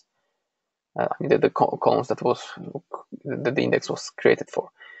columns. The columns that the index was created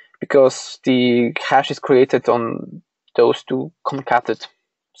for, because the hash is created on those two concatenated,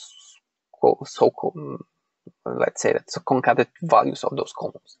 so-called, let's say that's concatenated values of those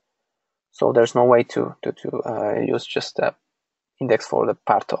columns. So there's no way to use just a index for the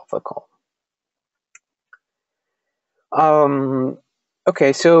part of a column.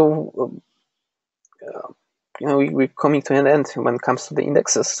 Okay, so we're coming to an end when it comes to the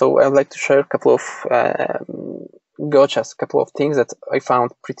indexes. So I'd like to share a couple of gotchas, a couple of things that I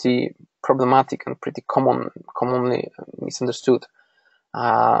found pretty problematic and pretty commonly misunderstood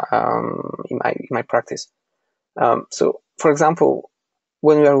in my practice. So, for example,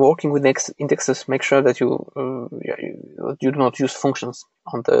 when we are working with indexes, make sure that you do not use functions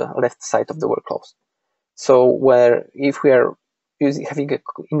on the left side of the workflows. So, if we are having an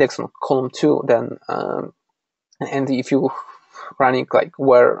index on column 2, then and if you running like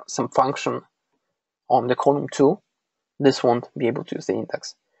where some function on the column 2, this won't be able to use the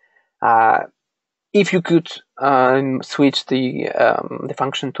index. If you could switch the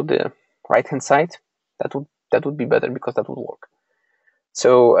function to the right hand side, that would be better, because that would work.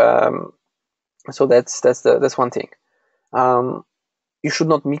 So that's one thing. You should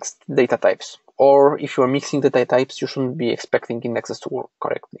not mix data types, or if you are mixing the data types, you shouldn't be expecting indexes to work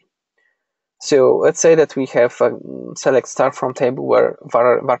correctly. So let's say that we have a select star from table where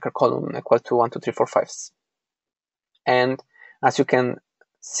varchar column equal to 1, 2, 3, 4, 5. And as you can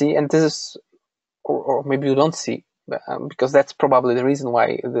see, and this is, or maybe you don't see, because that's probably the reason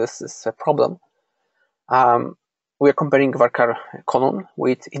why this is a problem. We are comparing varchar column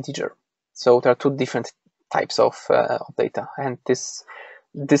with integer. So there are two different types of data, and this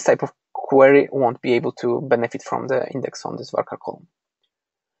type of query won't be able to benefit from the index on this varchar column.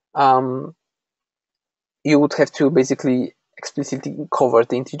 You would have to basically explicitly convert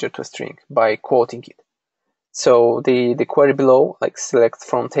the integer to a string by quoting it. So the query below, like select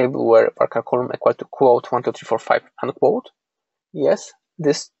from table where varchar column equal to quote 1, 2, 3, 4, 5 unquote. Yes,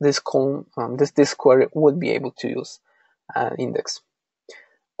 this column, this query would be able to use an index.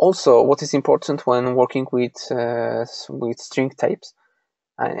 Also, what is important when working with string types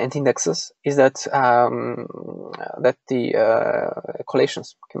and indexes is that that the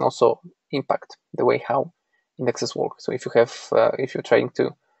collations can also impact the way how indexes work. So if you have if you're trying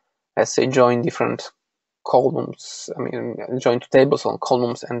to, let's say, join different columns, join two tables on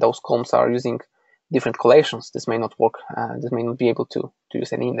columns, and those columns are using different collations, this may not work. This may not be able to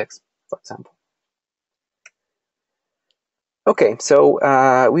use an index, for example. Okay,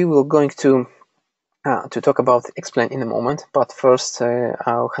 so we will going to talk about explain in a moment, but first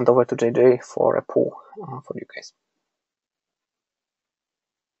I'll hand over to JJ for a poll for you guys.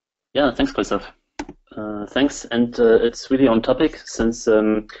 Yeah, thanks, Christoph. Thanks, and it's really on topic, since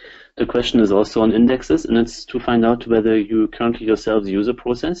the question is also on indexes, and it's to find out whether you currently yourselves use a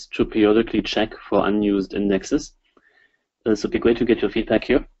process to periodically check for unused indexes. So it'd be great to get your feedback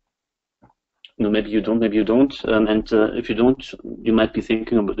here. Maybe you don't, and if you don't, you might be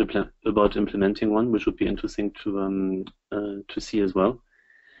thinking about implementing one, which would be interesting to see as well.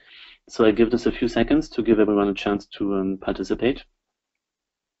 So I give this a few seconds to give everyone a chance to participate.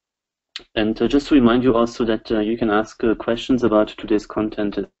 And just to remind you also that you can ask questions about today's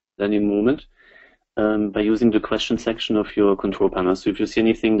content at any moment by using the question section of your control panel. So if you see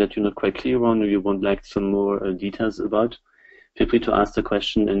anything that you're not quite clear on, or you would like some more details about, feel free to ask the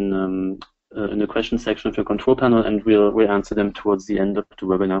question in the question section of your control panel, and we'll answer them towards the end of the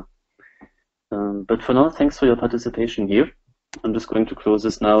webinar. But for now, thanks for your participation here. I'm just going to close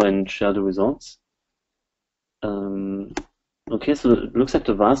this now and share the results. Okay, so it looks like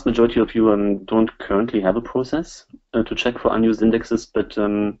the vast majority of you don't currently have a process to check for unused indexes, but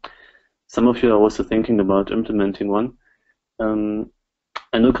some of you are also thinking about implementing one.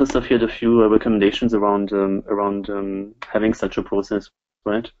 I know Christoph had a few recommendations around having such a process,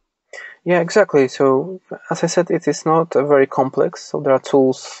 right? Yeah, exactly. So as I said, it is not very complex. So there are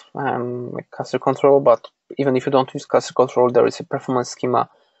tools like cluster control, but even if you don't use cluster control, there is a performance schema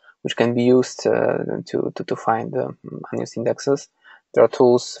which can be used to find unused indexes. There are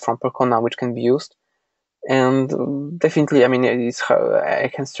tools from Percona which can be used, and definitely, I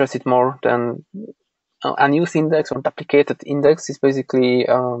can stress it more than unused index or duplicated index is basically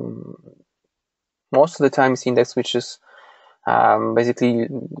most of the time it's index which is basically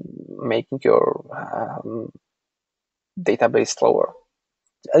making your database slower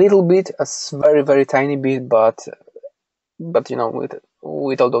a little bit, a very, very tiny bit, but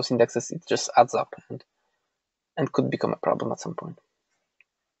with all those indexes, it just adds up and could become a problem at some point.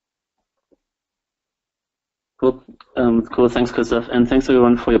 Cool. Cool. Thanks, Christoph, and thanks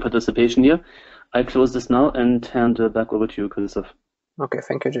everyone for your participation here. I close this now and hand back over to you, Christoph. Okay,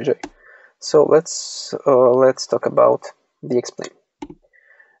 thank you, JJ. So let's talk about the explain.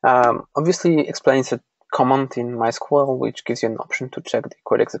 Obviously, explain is a command in MySQL which gives you an option to check the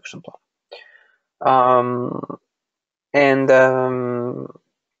query execution plan. And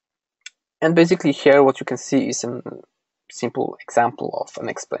basically here what you can see is a simple example of an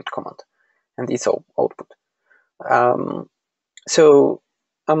explain command and its output. So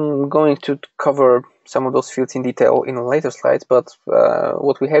I'm going to cover some of those fields in detail in later slides, but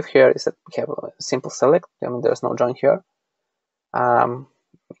what we have here is that we have a simple select. There's no join here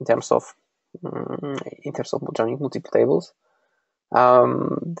in terms of joining multiple tables.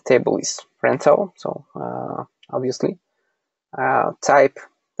 The table is rental, so obviously type,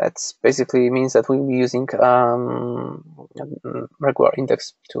 that's basically means that we'll be using regular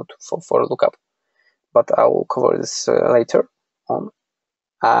index for lookup, but I will cover this later on.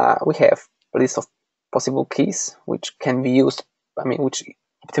 We have a list of possible keys which can be used, which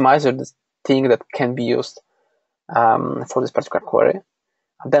optimize the thing that can be used for this particular query.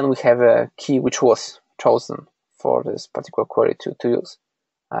 And then we have a key which was chosen for this particular query to use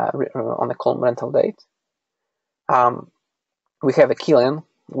on a column rental date. We have a keylen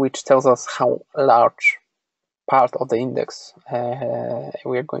which tells us how large part of the index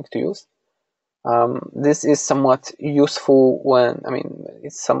we are going to use. This is somewhat useful when,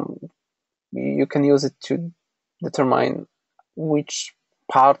 you can use it to determine which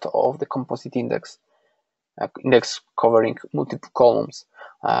part of the composite index covering multiple columns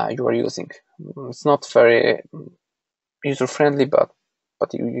you are using. It's not very user-friendly, but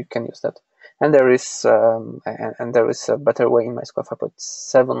you can use that. And there is a better way in MySQL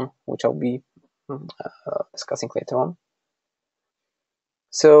 5.7, which I'll be discussing later on.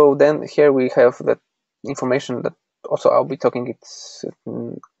 So then here we have that information that also I'll be talking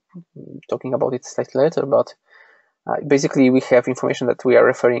about it slightly later, but basically we have information that we are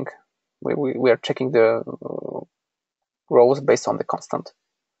referring, we are checking the rows based on the constant.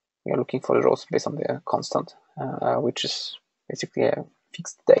 We are looking for the rows based on the constant, which is basically a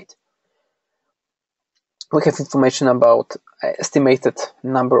fixed date. We have information about estimated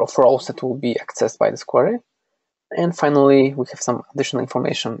number of rows that will be accessed by this query. And finally, we have some additional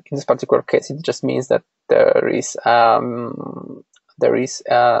information. In this particular case, it just means that there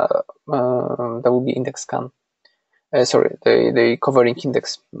will be index scan. The covering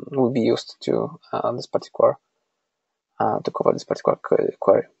index will be used to cover this particular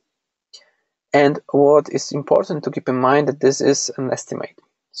query. And what is important to keep in mind that this is an estimate.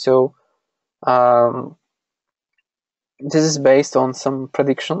 So this is based on some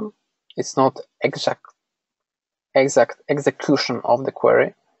prediction. It's not exact execution of the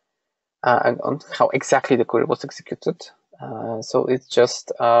query and on how exactly the query was executed. So it's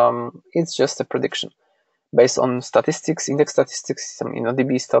just a prediction based on statistics, index statistics, some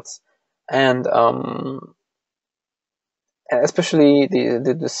InnoDB stats, and especially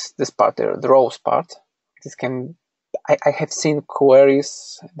this part there, the rows part. I have seen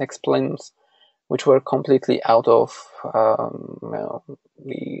queries and explains which were completely out of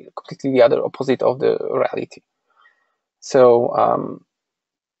completely the other opposite of the reality. So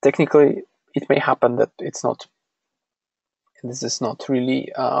technically, it may happen that this is not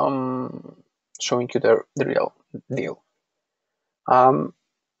really showing you the real deal.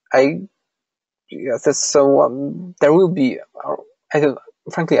 There will be.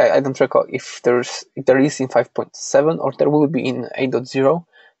 Frankly, I don't recall if there is in 5.7 or there will be in 8.0,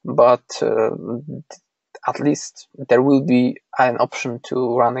 but at least there will be an option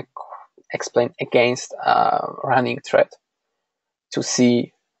to run explain against running thread to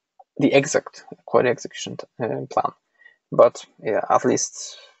see the exact query execution plan. But yeah, at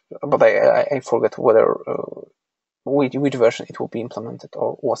least, but I forget whether which version it will be implemented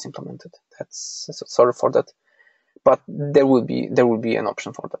or was implemented. Sorry for that, but there will be an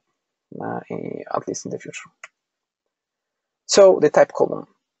option for that, at least in the future. So the type column,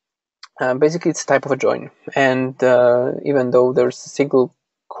 basically it's a type of a join, and even though there's a single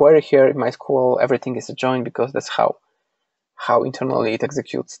query here in MySQL, everything is a join because that's how internally it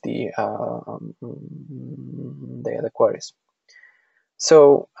executes the queries.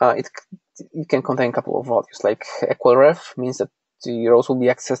 So it can contain a couple of values, like equal ref means that the rows will be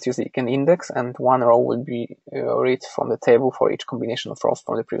accessed using an index, and one row will be read from the table for each combination of rows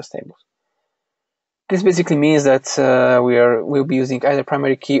from the previous tables. This basically means that we'll be using either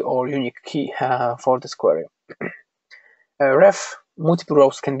primary key or unique key for this query. Ref, multiple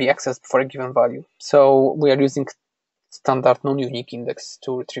rows can be accessed for a given value, so we are using standard non-unique index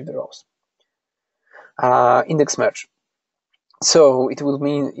to retrieve the rows. Index merge. So it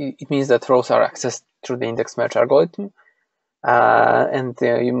means that rows are accessed through the index merge algorithm, and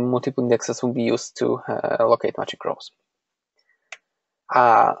multiple indexes will be used to locate matching rows.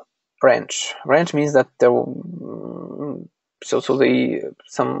 Range means that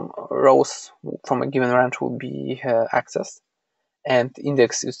some rows from a given range will be accessed, and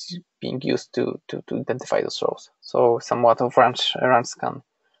index is being used to identify those rows. So somewhat of range scan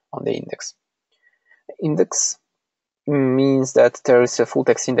on the index. Index means that there is a full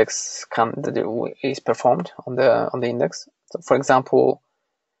text index scan that is performed on the index. So for example,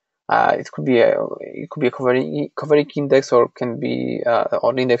 it could be a covering index, or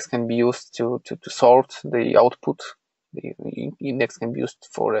the index can be used to sort the output. The index can be used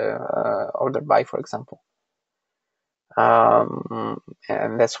for order by, for example.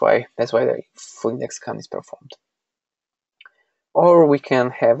 And that's why the full index scan is performed. Or we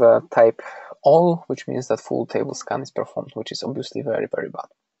can have a type all, which means that full table scan is performed, which is obviously very, very bad.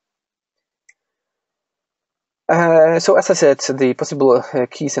 So as I said, the possible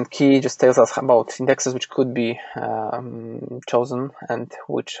keys and key just tells us about indexes which could be chosen and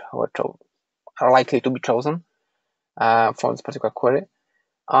which are likely to be chosen for this particular query.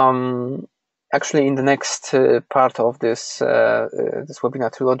 Actually, in the next part of this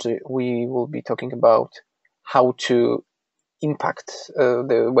webinar trilogy, we will be talking about how to impact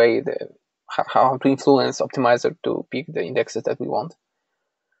the way how to influence optimizer to pick the indexes that we want.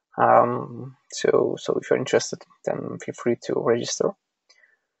 So if you're interested, then feel free to register.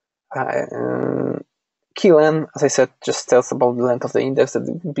 Key len, as I said, just tells about the length of the index that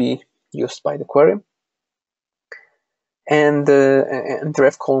will be used by the query. And the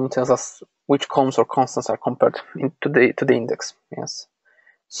ref column tells us which columns or constants are compared to the index. Yes.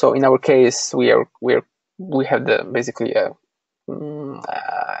 So in our case, we have basically a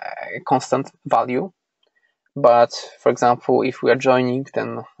constant value. But for example, if we are joining,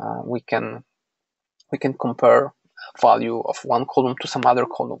 then we can compare value of one column to some other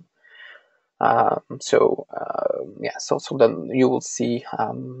column. So then you will see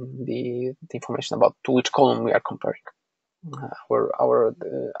the information about to which column we are comparing our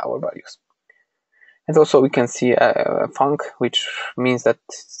values. And also we can see a func, which means that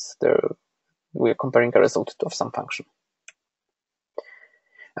we are comparing a result of some function.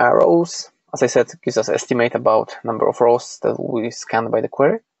 Rows, as I said, gives us estimate about number of rows that will be scanned by the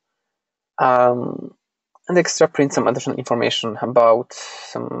query. And extra print some additional information about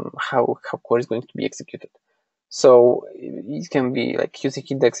how query is going to be executed. So it can be like using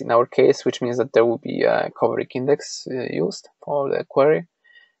index in our case, which means that there will be a covering index used for the query.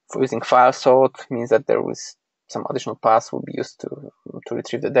 For using file sort means that there was some additional paths will be used to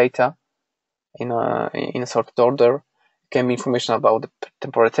retrieve the data in a sorted order. It can be information about the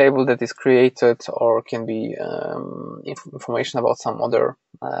temporary table that is created, or can be information about some other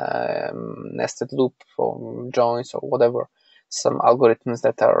nested loop for joins or whatever, some algorithms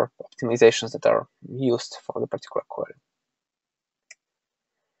that are optimizations that are used for the particular query.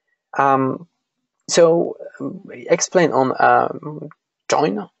 So explain on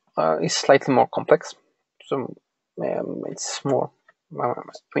join is slightly more complex. So it's more,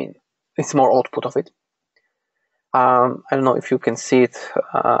 it's more output of it. I don't know if you can see it,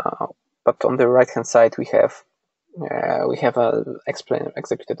 but on the right-hand side we have a explain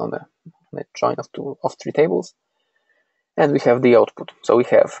executed on the join of three tables, and we have the output. So we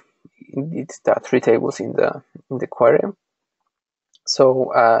have indeed there are three tables in the query.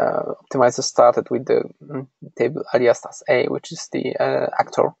 So optimizer started with the table alias as A, which is the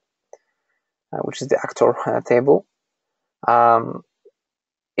actor, table,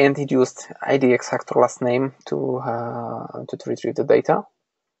 and it used IDX actor last name to retrieve the data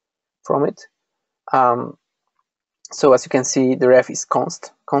from it. So as you can see, the ref is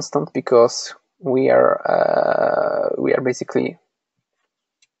constant because we are basically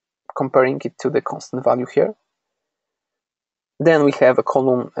comparing it to the constant value here. Then we have a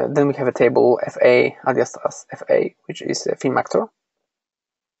column. Then we have a table FA alias as FA, which is a film actor.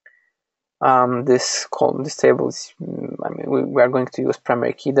 This table is, we are going to use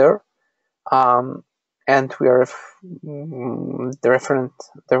primary key there, and we are the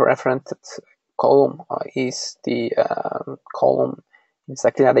referent column is the column in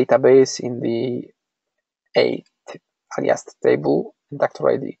Sakina database in the A alias table and actor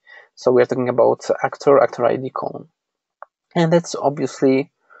ID. So we are talking about actor ID column. And that's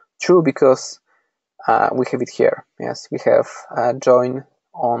obviously true because we have it here. Yes, we have join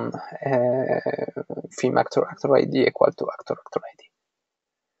on film actor ID equal to actor ID.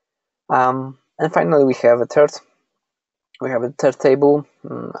 And finally, we have a third table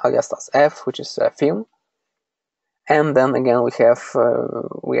alias as F, which is film. And then again, we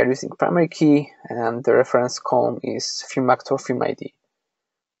are using primary key, and the reference column is film actor film ID,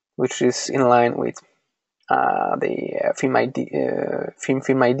 which is in line with the film ID,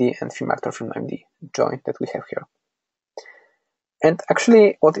 film ID, and film actor film ID join that we have here. And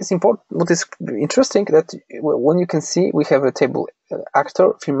actually, what is interesting that when you can see, we have a table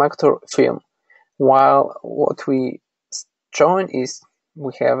actor, film, while what we join is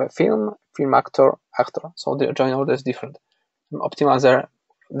we have a film actor. So the join order is different. Optimizer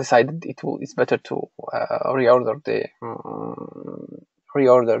decided it's better to reorder the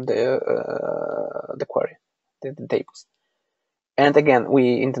query, the tables. And again,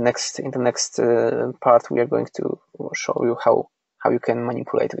 in the next part we are going to show you how you can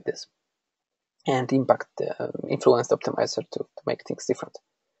manipulate with this and influence the optimizer to make things different.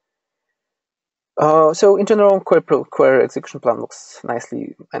 So in general, query execution plan looks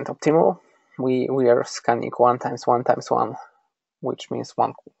nicely and optimal. We are scanning 1 times 1 times 1, which means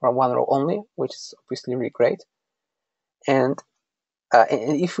one row only, which is obviously really great. And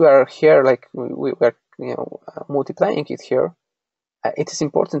if we are here, like we are multiplying it here, it is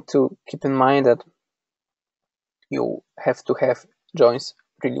important to keep in mind that you have to have joins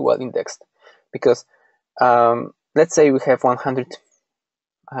really well indexed, because let's say we have 100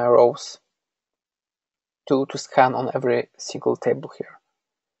 rows to scan on every single table here.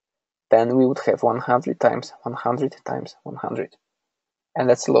 Then we would have 100 times 100 times 100, and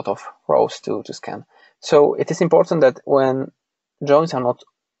that's a lot of rows to scan. So it is important that when joins are not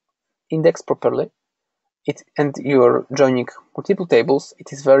indexed properly, and you're joining multiple tables,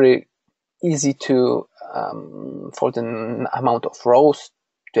 it is very easy to for the amount of rows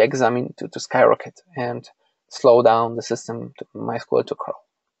to examine to skyrocket and slow down the system to MySQL to crawl.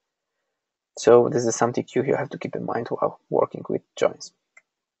 So this is something you have to keep in mind while working with joins.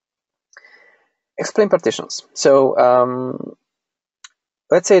 Explain partitions. So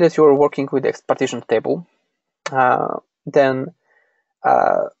let's say that you're working with the partition table, then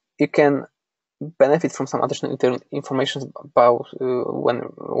you can benefit from some additional information about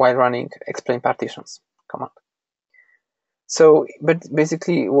while running explain partitions command. So, but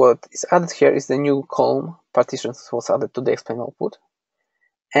basically what is added here is the new column partitions was added to the explain output,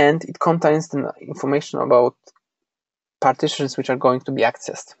 and it contains the information about partitions which are going to be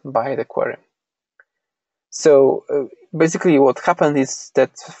accessed by the query. So basically what happened is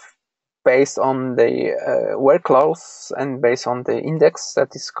that based on the where clause and based on the index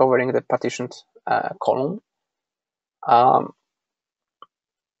that is covering the partitioned column,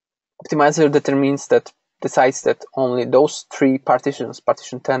 optimizer decides that only those three partitions,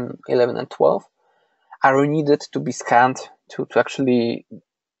 partition 10, 11, and 12, are needed to be scanned to actually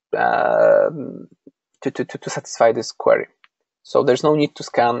to satisfy this query. So there's no need to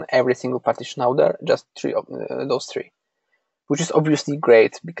scan every single partition out there, just those three, which is obviously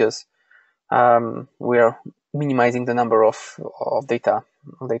great because we are minimizing the number of data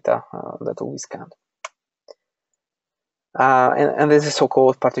that will be scanned. And this is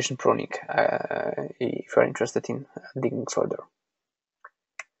so-called partition pruning, if you're interested in digging further.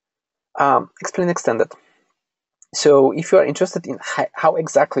 Explain extended. So if you are interested in how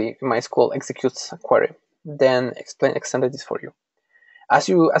exactly MySQL executes a query, then explain extended is for you. As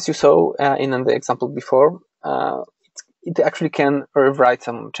you saw in the example before, it actually can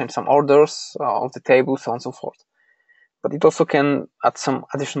change some orders of the table, so on and so forth. But it also can add some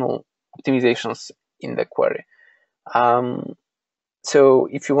additional optimizations in the query. So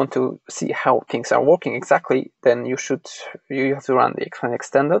if you want to see how things are working exactly, then you have to run the explain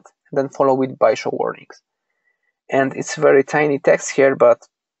extended, and then follow it by show warnings. And it's very tiny text here, but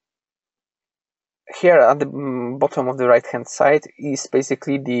here at the bottom of the right-hand side is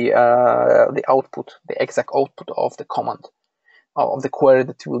basically the output, the exact output of the command, of the query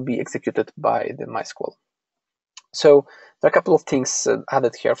that will be executed by the MySQL. So there are a couple of things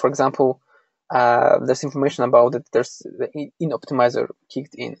added here. For example, there's information about that there's the InOptimizer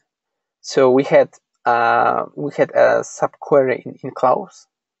kicked in. So we had a subquery in clause.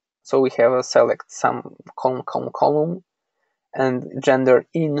 So we have a select some column, and gender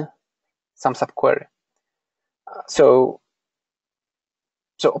in some subquery. So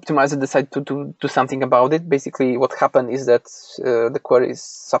optimizer decided to do something about it. Basically, what happened is that the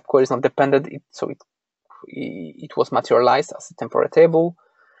subquery is not dependent, so it was materialized as a temporary table,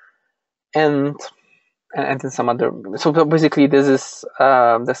 and then some other. So basically, there's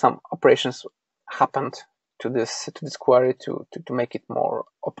some operations happened to this query to make it more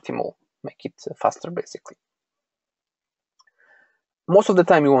optimal, make it faster, basically. Most of the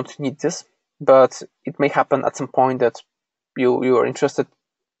time, you won't need this, but it may happen at some point that you are interested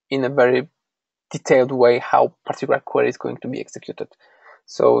in a very detailed way how particular query is going to be executed.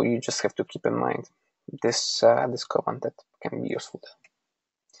 So you just have to keep in mind this command that can be useful.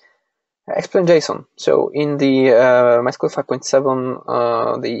 Explain JSON. So in the MySQL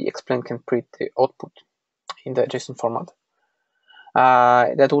 5.7, the explain can print the output in the JSON format.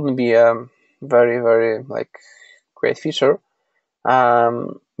 That wouldn't be a very, very great feature.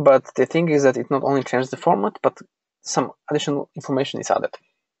 But the thing is that it not only changes the format, but some additional information is added.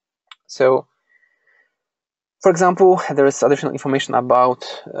 So, for example, there is additional information about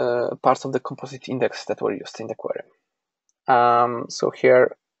parts of the composite index that were used in the query. So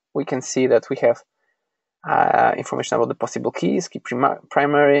here we can see that we have information about the possible keys, key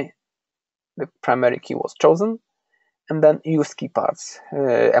primary, the primary key was chosen, and then used key parts,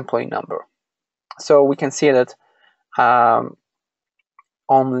 employee number. So we can see that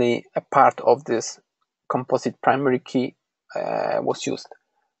only a part of this composite primary key was used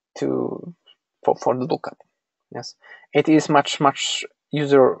for the lookup. Yes, it is much more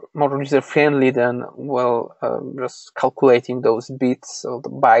user friendly than just calculating those bits or the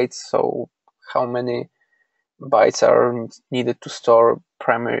bytes. So how many bytes are needed to store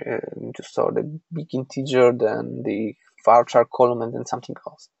the big integer, then the varchar column, and then something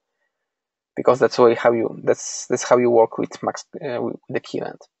else. Because that's how you work with the key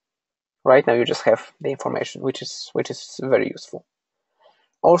length. Right now you just have the information, which is very useful.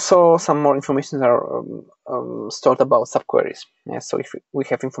 Also, some more information are stored about subqueries. Yeah, so if we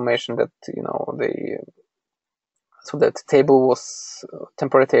have information that that table was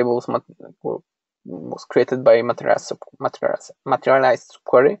temporary tables was created by materialized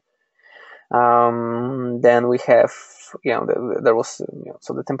query. Then we have there was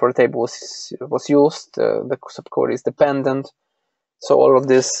so the temporary table was used. The subquery is dependent. So all of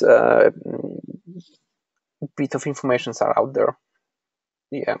this bit of information are out there.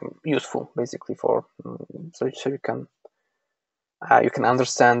 Yeah, useful basically for so you can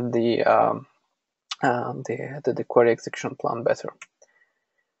understand the query execution plan better.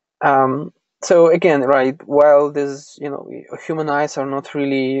 So again, right, while this human eyes are not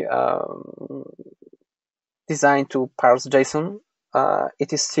really designed to parse JSON,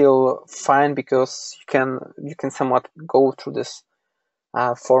 it is still fine because you can somewhat go through this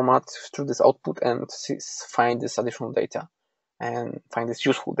format, through this output, and find this additional data and find this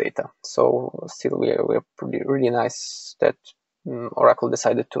useful data. So still, we're really nice that Oracle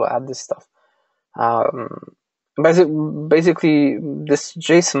decided to add this stuff. Basically, this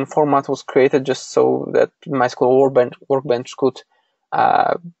JSON format was created just so that MySQL Workbench could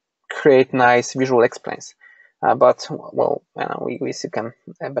create nice visual explains. But well, we still can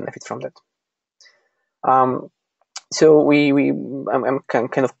benefit from that. So I'm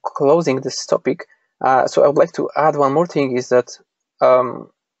kind of closing this topic. So I would like to add one more thing, is that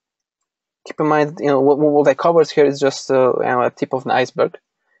keep in mind, what I covered here is just a tip of the iceberg.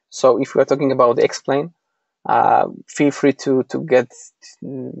 So if we are talking about the explain, feel free to get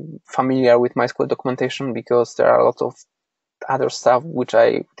familiar with MySQL documentation, because there are a lot of other stuff which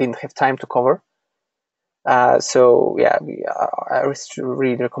I didn't have time to cover. So yeah, I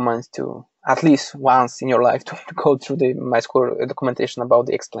really recommend to at least once in your life to go through the MySQL documentation about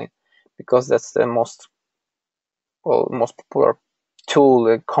the explain, because that's the most popular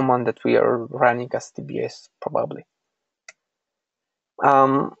tool, command that we are running as DBS probably.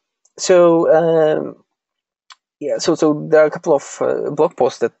 Yeah, so there are a couple of blog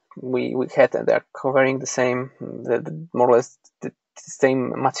posts that we had, and they're covering the same, more or less the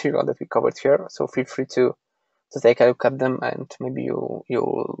same material that we covered here. So feel free to take a look at them, and maybe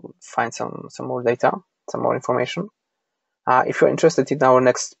you'll find some more data, some more information. If you're interested in our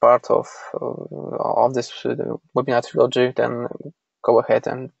next part of this webinar trilogy, then go ahead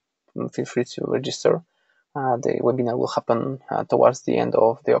and feel free to register. The webinar will happen towards the end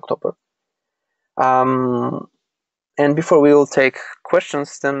of October. And before we will take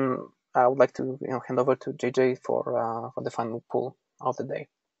questions, then I would like to hand over to JJ for the final poll of the day.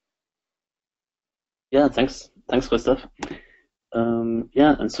 Yeah, thanks, Christoph.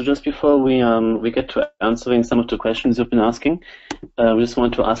 Yeah, and so just before we get to answering some of the questions you've been asking, we just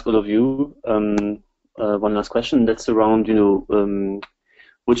want to ask all of you one last question. That's around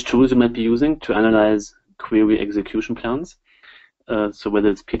which tools you might be using to analyze query execution plans. So whether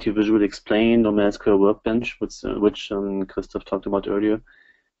it's PT Visual Explain or MySQL Workbench, which Christoph talked about earlier,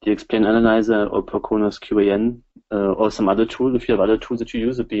 the Explain Analyzer or Perconos QAN, or some other tool. If you have other tools that you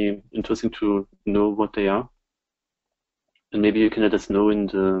use, it'd be interesting to know what they are. And maybe you can let us know in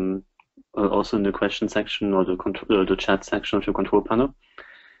the also in the question section or the chat section of your control panel.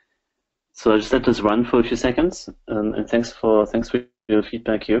 So I just let this run for a few seconds, and thanks for your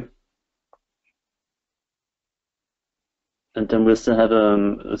feedback here. And then we'll still have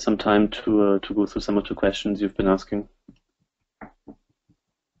some time to go through some of the questions you've been asking.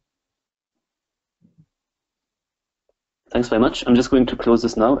 Thanks very much. I'm just going to close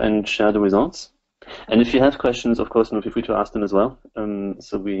this now and share the results. And if you have questions, of course, feel free to ask them as well.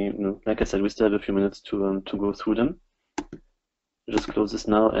 So we, like I said, we still have a few minutes to go through them. I'll just close this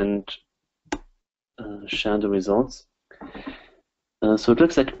now and share the results. So it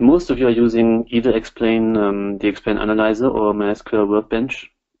looks like most of you are using either the Explain Analyzer or MySQL Workbench,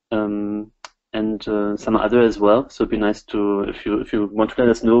 and some other as well. So it'd be nice to, if you want to let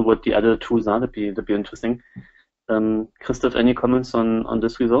us know what the other tools are, that'd be interesting. Christoph, any comments on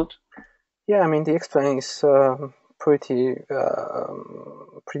this result? Yeah, I mean, the Explain is pretty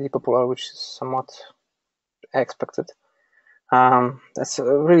popular, which is somewhat expected. That's a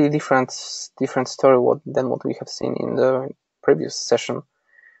really different story than what we have seen in the previous session.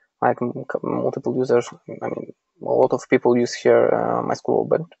 Like multiple users, I mean, a lot of people use here MySQL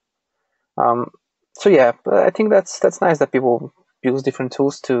Workbench. So yeah, I think that's nice that people use different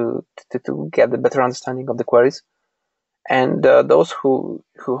tools to get a better understanding of the queries. And those who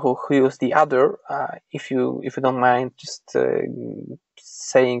use the other, if you don't mind just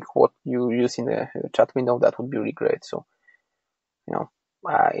saying what you use in the chat window, that would be really great. So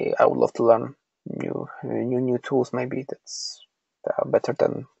I would love to learn new tools, maybe that's better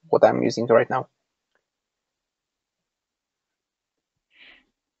than what I'm using right now.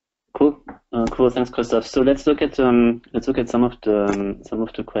 Cool. Thanks, Christoph. So let's look at some of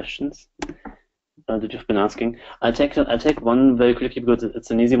the questions that you've been asking. I'll take one very quickly because it's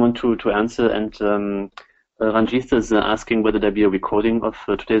an easy one to answer. And Ranjit is asking whether there be a recording of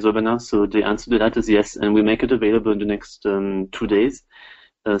today's webinar. So the answer to that is yes, and we make it available in the next 2 days.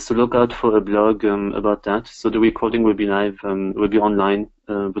 So look out for a blog about that. So the recording will be live, will be online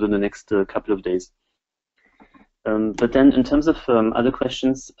within the next couple of days. But then in terms of other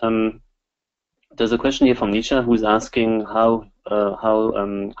questions, there's a question here from Nisha who's asking how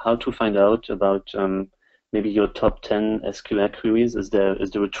to find out about maybe your top 10 SQL queries. Is there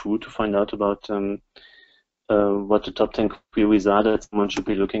a tool to find out about what the top 10 queries are that someone should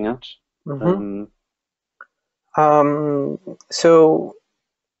be looking at? So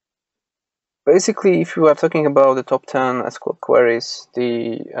basically, if you are talking about the top 10 SQL queries,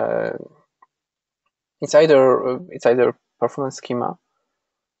 it's either performance schema,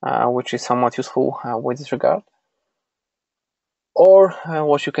 which is somewhat useful with this regard, or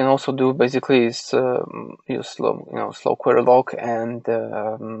what you can also do basically is use slow query log and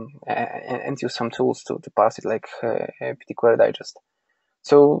use some tools to parse it, like PT query digest.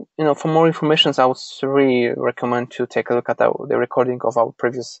 So for more information, I would really recommend to take a look at the recording of our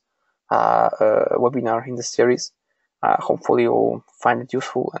previous webinar in this series. Hopefully you'll find it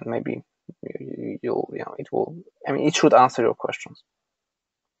useful, and maybe it should answer your questions.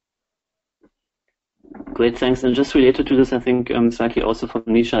 Great, thanks. And just related to this, I think slightly also from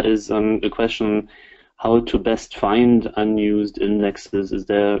Nisha is a question how to best find unused indexes. Is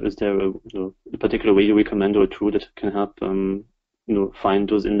there a particular way you recommend or a tool that can help find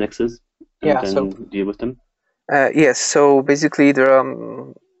those indexes and then deal with them? Yes. So basically, there are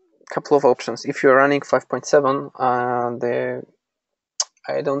a couple of options. If you're running 5.7,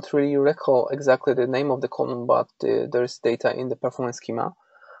 I don't really recall exactly the name of the column, but there's data in the performance schema.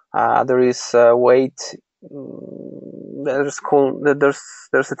 There is weight. There's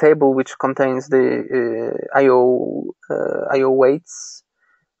a table which contains the IO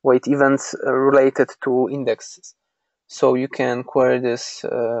weight events related to indexes. So you can query this.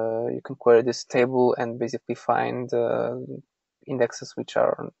 Table and basically find indexes which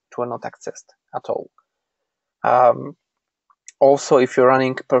are not accessed at all. Also, if you're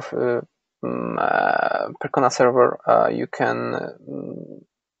running Percona server, you can,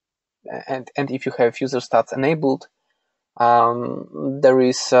 and if you have user stats enabled, there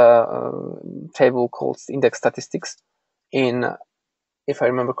is a table called index statistics in, if I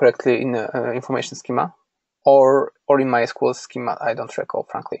remember correctly, in information schema, or in MySQL schema. I don't recall,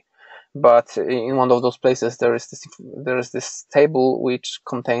 frankly. But in one of those places, there is this table which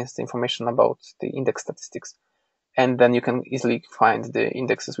contains the information about the index statistics, and then you can easily find the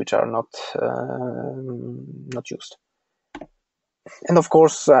indexes which are not used. And of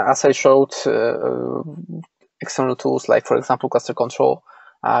course, as I showed, external tools like, for example, cluster control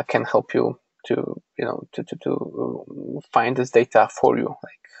can help you to find this data for you,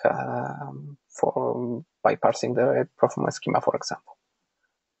 like by parsing the performance schema, for example.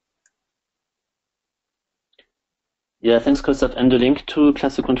 Yeah, thanks, Christoph. And the link to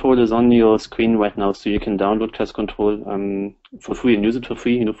Cluster Control is on your screen right now, so you can download Cluster Control for free and use it for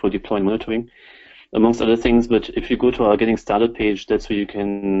free, for deploying monitoring, amongst other things. But if you go to our Getting Started page, that's where you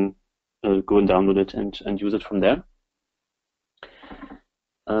can go and download it and use it from there.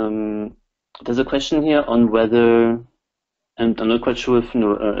 There's a question here on whether, and I'm not quite sure if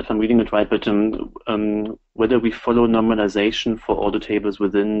I'm reading it right, but whether we follow normalization for all the tables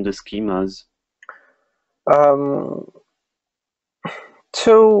within the schemas.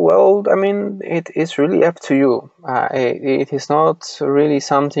 Well, I mean, it is really up to you. It is not really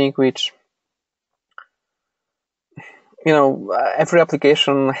something which, every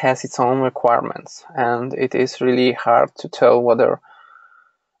application has its own requirements, and it is really hard to tell whether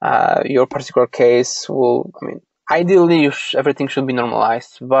your particular case will, ideally everything should be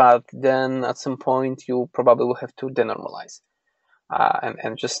normalized, but then at some point you probably will have to denormalize.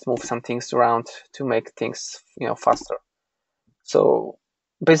 And just move some things around to make things faster. So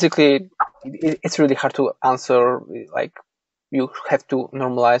basically, it's really hard to answer, like you have to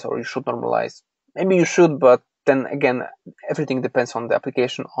normalize or you should normalize. Maybe you should, but then again, everything depends on the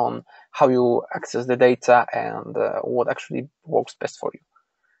application, on how you access the data, and what actually works best for you.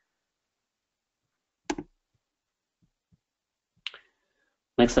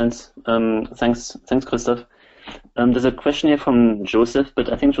 Makes sense. Thanks, Christoph. There's a question here from Joseph,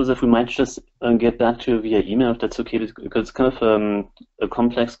 but I think, Joseph, we might just get back to you via email if that's okay, because it's kind of a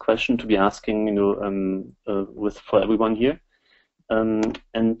complex question to be asking, for everyone here.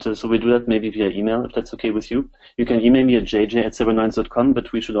 So we do that maybe via email if that's okay with you. You can email me at jj@7nines.com,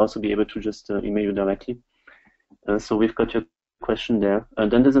 but we should also be able to just email you directly. So we've got your question there.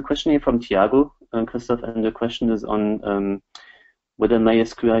 Then there's a question here from Tiago, Christoph, and the question is on whether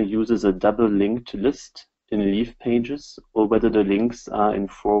MySQL uses a double linked list in leaf pages, or whether the links are in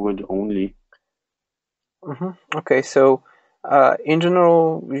forward only. Okay, so in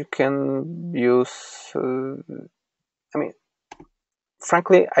general, you can use,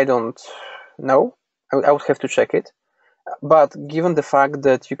 frankly, I don't know. I would have to check it. But given the fact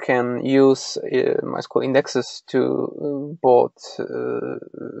that you can use MySQL indexes to both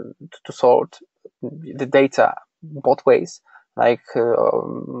to sort the data both ways, like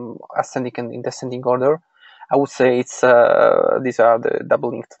ascending and in descending order, I would say it's these are the double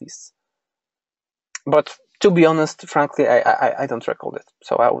linked lists. But to be honest, frankly, I don't recall it,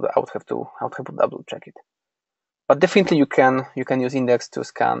 so I would have to double check it. But definitely you can use index to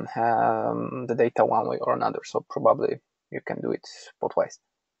scan the data one way or another. So probably you can do it both ways.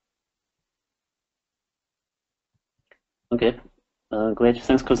 Okay, great.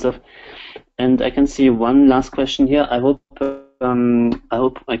 Thanks, Christoph. And I can see one last question here. I hope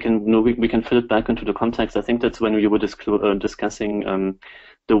I can we can fill it back into the context. I think that's when we were discussing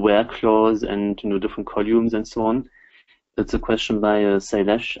the where clause and different columns and so on. It's a question by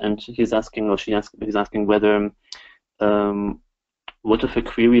Sailesh, and he's asking, or he's asking whether what if a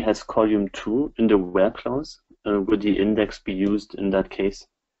query has column 2 in the where clause? Would the index be used in that case?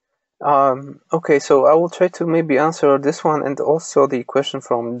 Okay, so I will try to maybe answer this one and also the question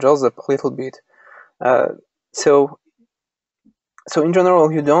from Joseph a little bit. So in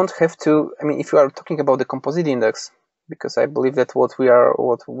general, you don't have to. I mean, if you are talking about the composite index, because I believe that what we are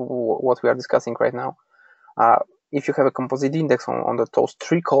discussing right now. If you have a composite index on those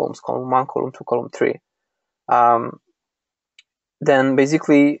 3 columns, column 1, column 2, column 3, then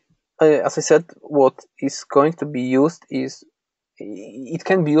basically, as I said, what is going to be used is it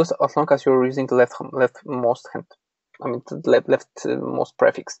can be used as long as you're using the leftmost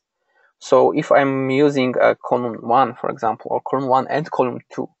prefix. So if I'm using column 1, for example, or column 1 and column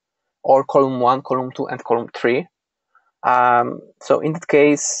 2, or column 1, column 2, and column 3, so in that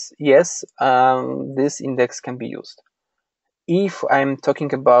case, yes, this index can be used. If I'm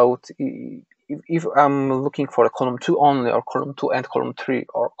talking about, if I'm looking for a column 2 only, or column 2 and column 3,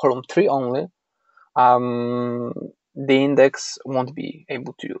 or column 3 only, the index won't be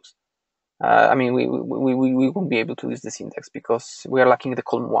able to use. I mean, we won't be able to use this index because we are lacking the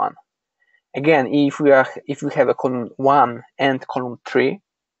column 1. Again, if we have a column 1 and column 3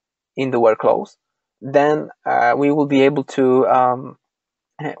 in the where clause, then we will be able to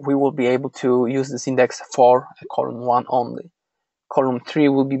use this index for column 1 only. Column 3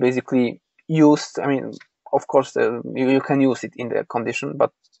 will be basically used. I mean, of course, you can use it in the condition,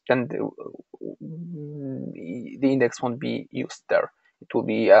 but then the index won't be used there. It will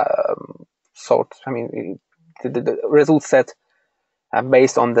be sort. I mean, the result set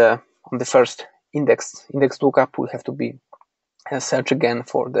based on the first index lookup will have to be search again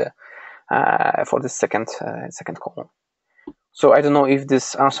for the second column. So I don't know if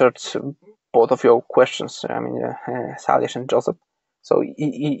this answered both of your questions. I mean, Salish and Joseph. So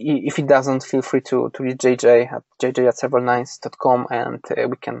if it doesn't, feel free to reach JJ at jj@several9s.com, and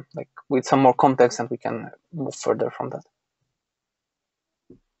we can, with some more context, and we can move further from that.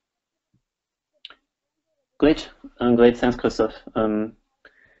 Great, great. Thanks, Christoph.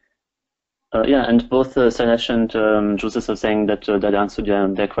 Yeah, and both Sailesh and Joseph are saying that that answered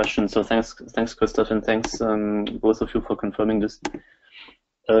their question. So thanks, Christoph, and thanks both of you for confirming this.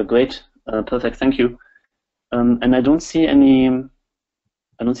 Great, perfect. Thank you. And I don't see any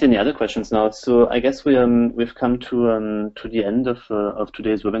other questions now. So I guess we've come to the end of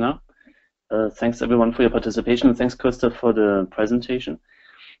today's webinar. Thanks everyone for your participation, and thanks, Christoph, for the presentation.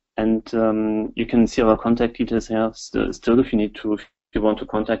 And you can see our contact details here still if you want to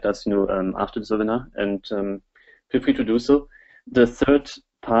contact us, after this webinar, and feel free to do so. The third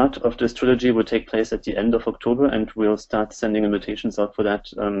part of this trilogy will take place at the end of October, and we'll start sending invitations out for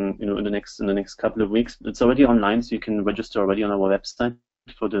that, in the next couple of weeks. It's already online, so you can register already on our website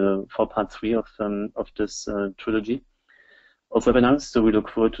for part 3 of this trilogy of webinars. So we look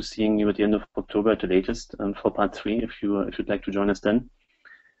forward to seeing you at the end of October at the latest for part 3 if you'd like to join us then.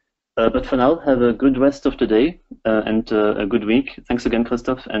 But for now, have a good rest of the day and a good week. Thanks again,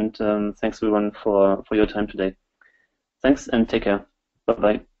 Christoph, and thanks everyone for your time today. Thanks and take care.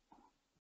 Bye-bye.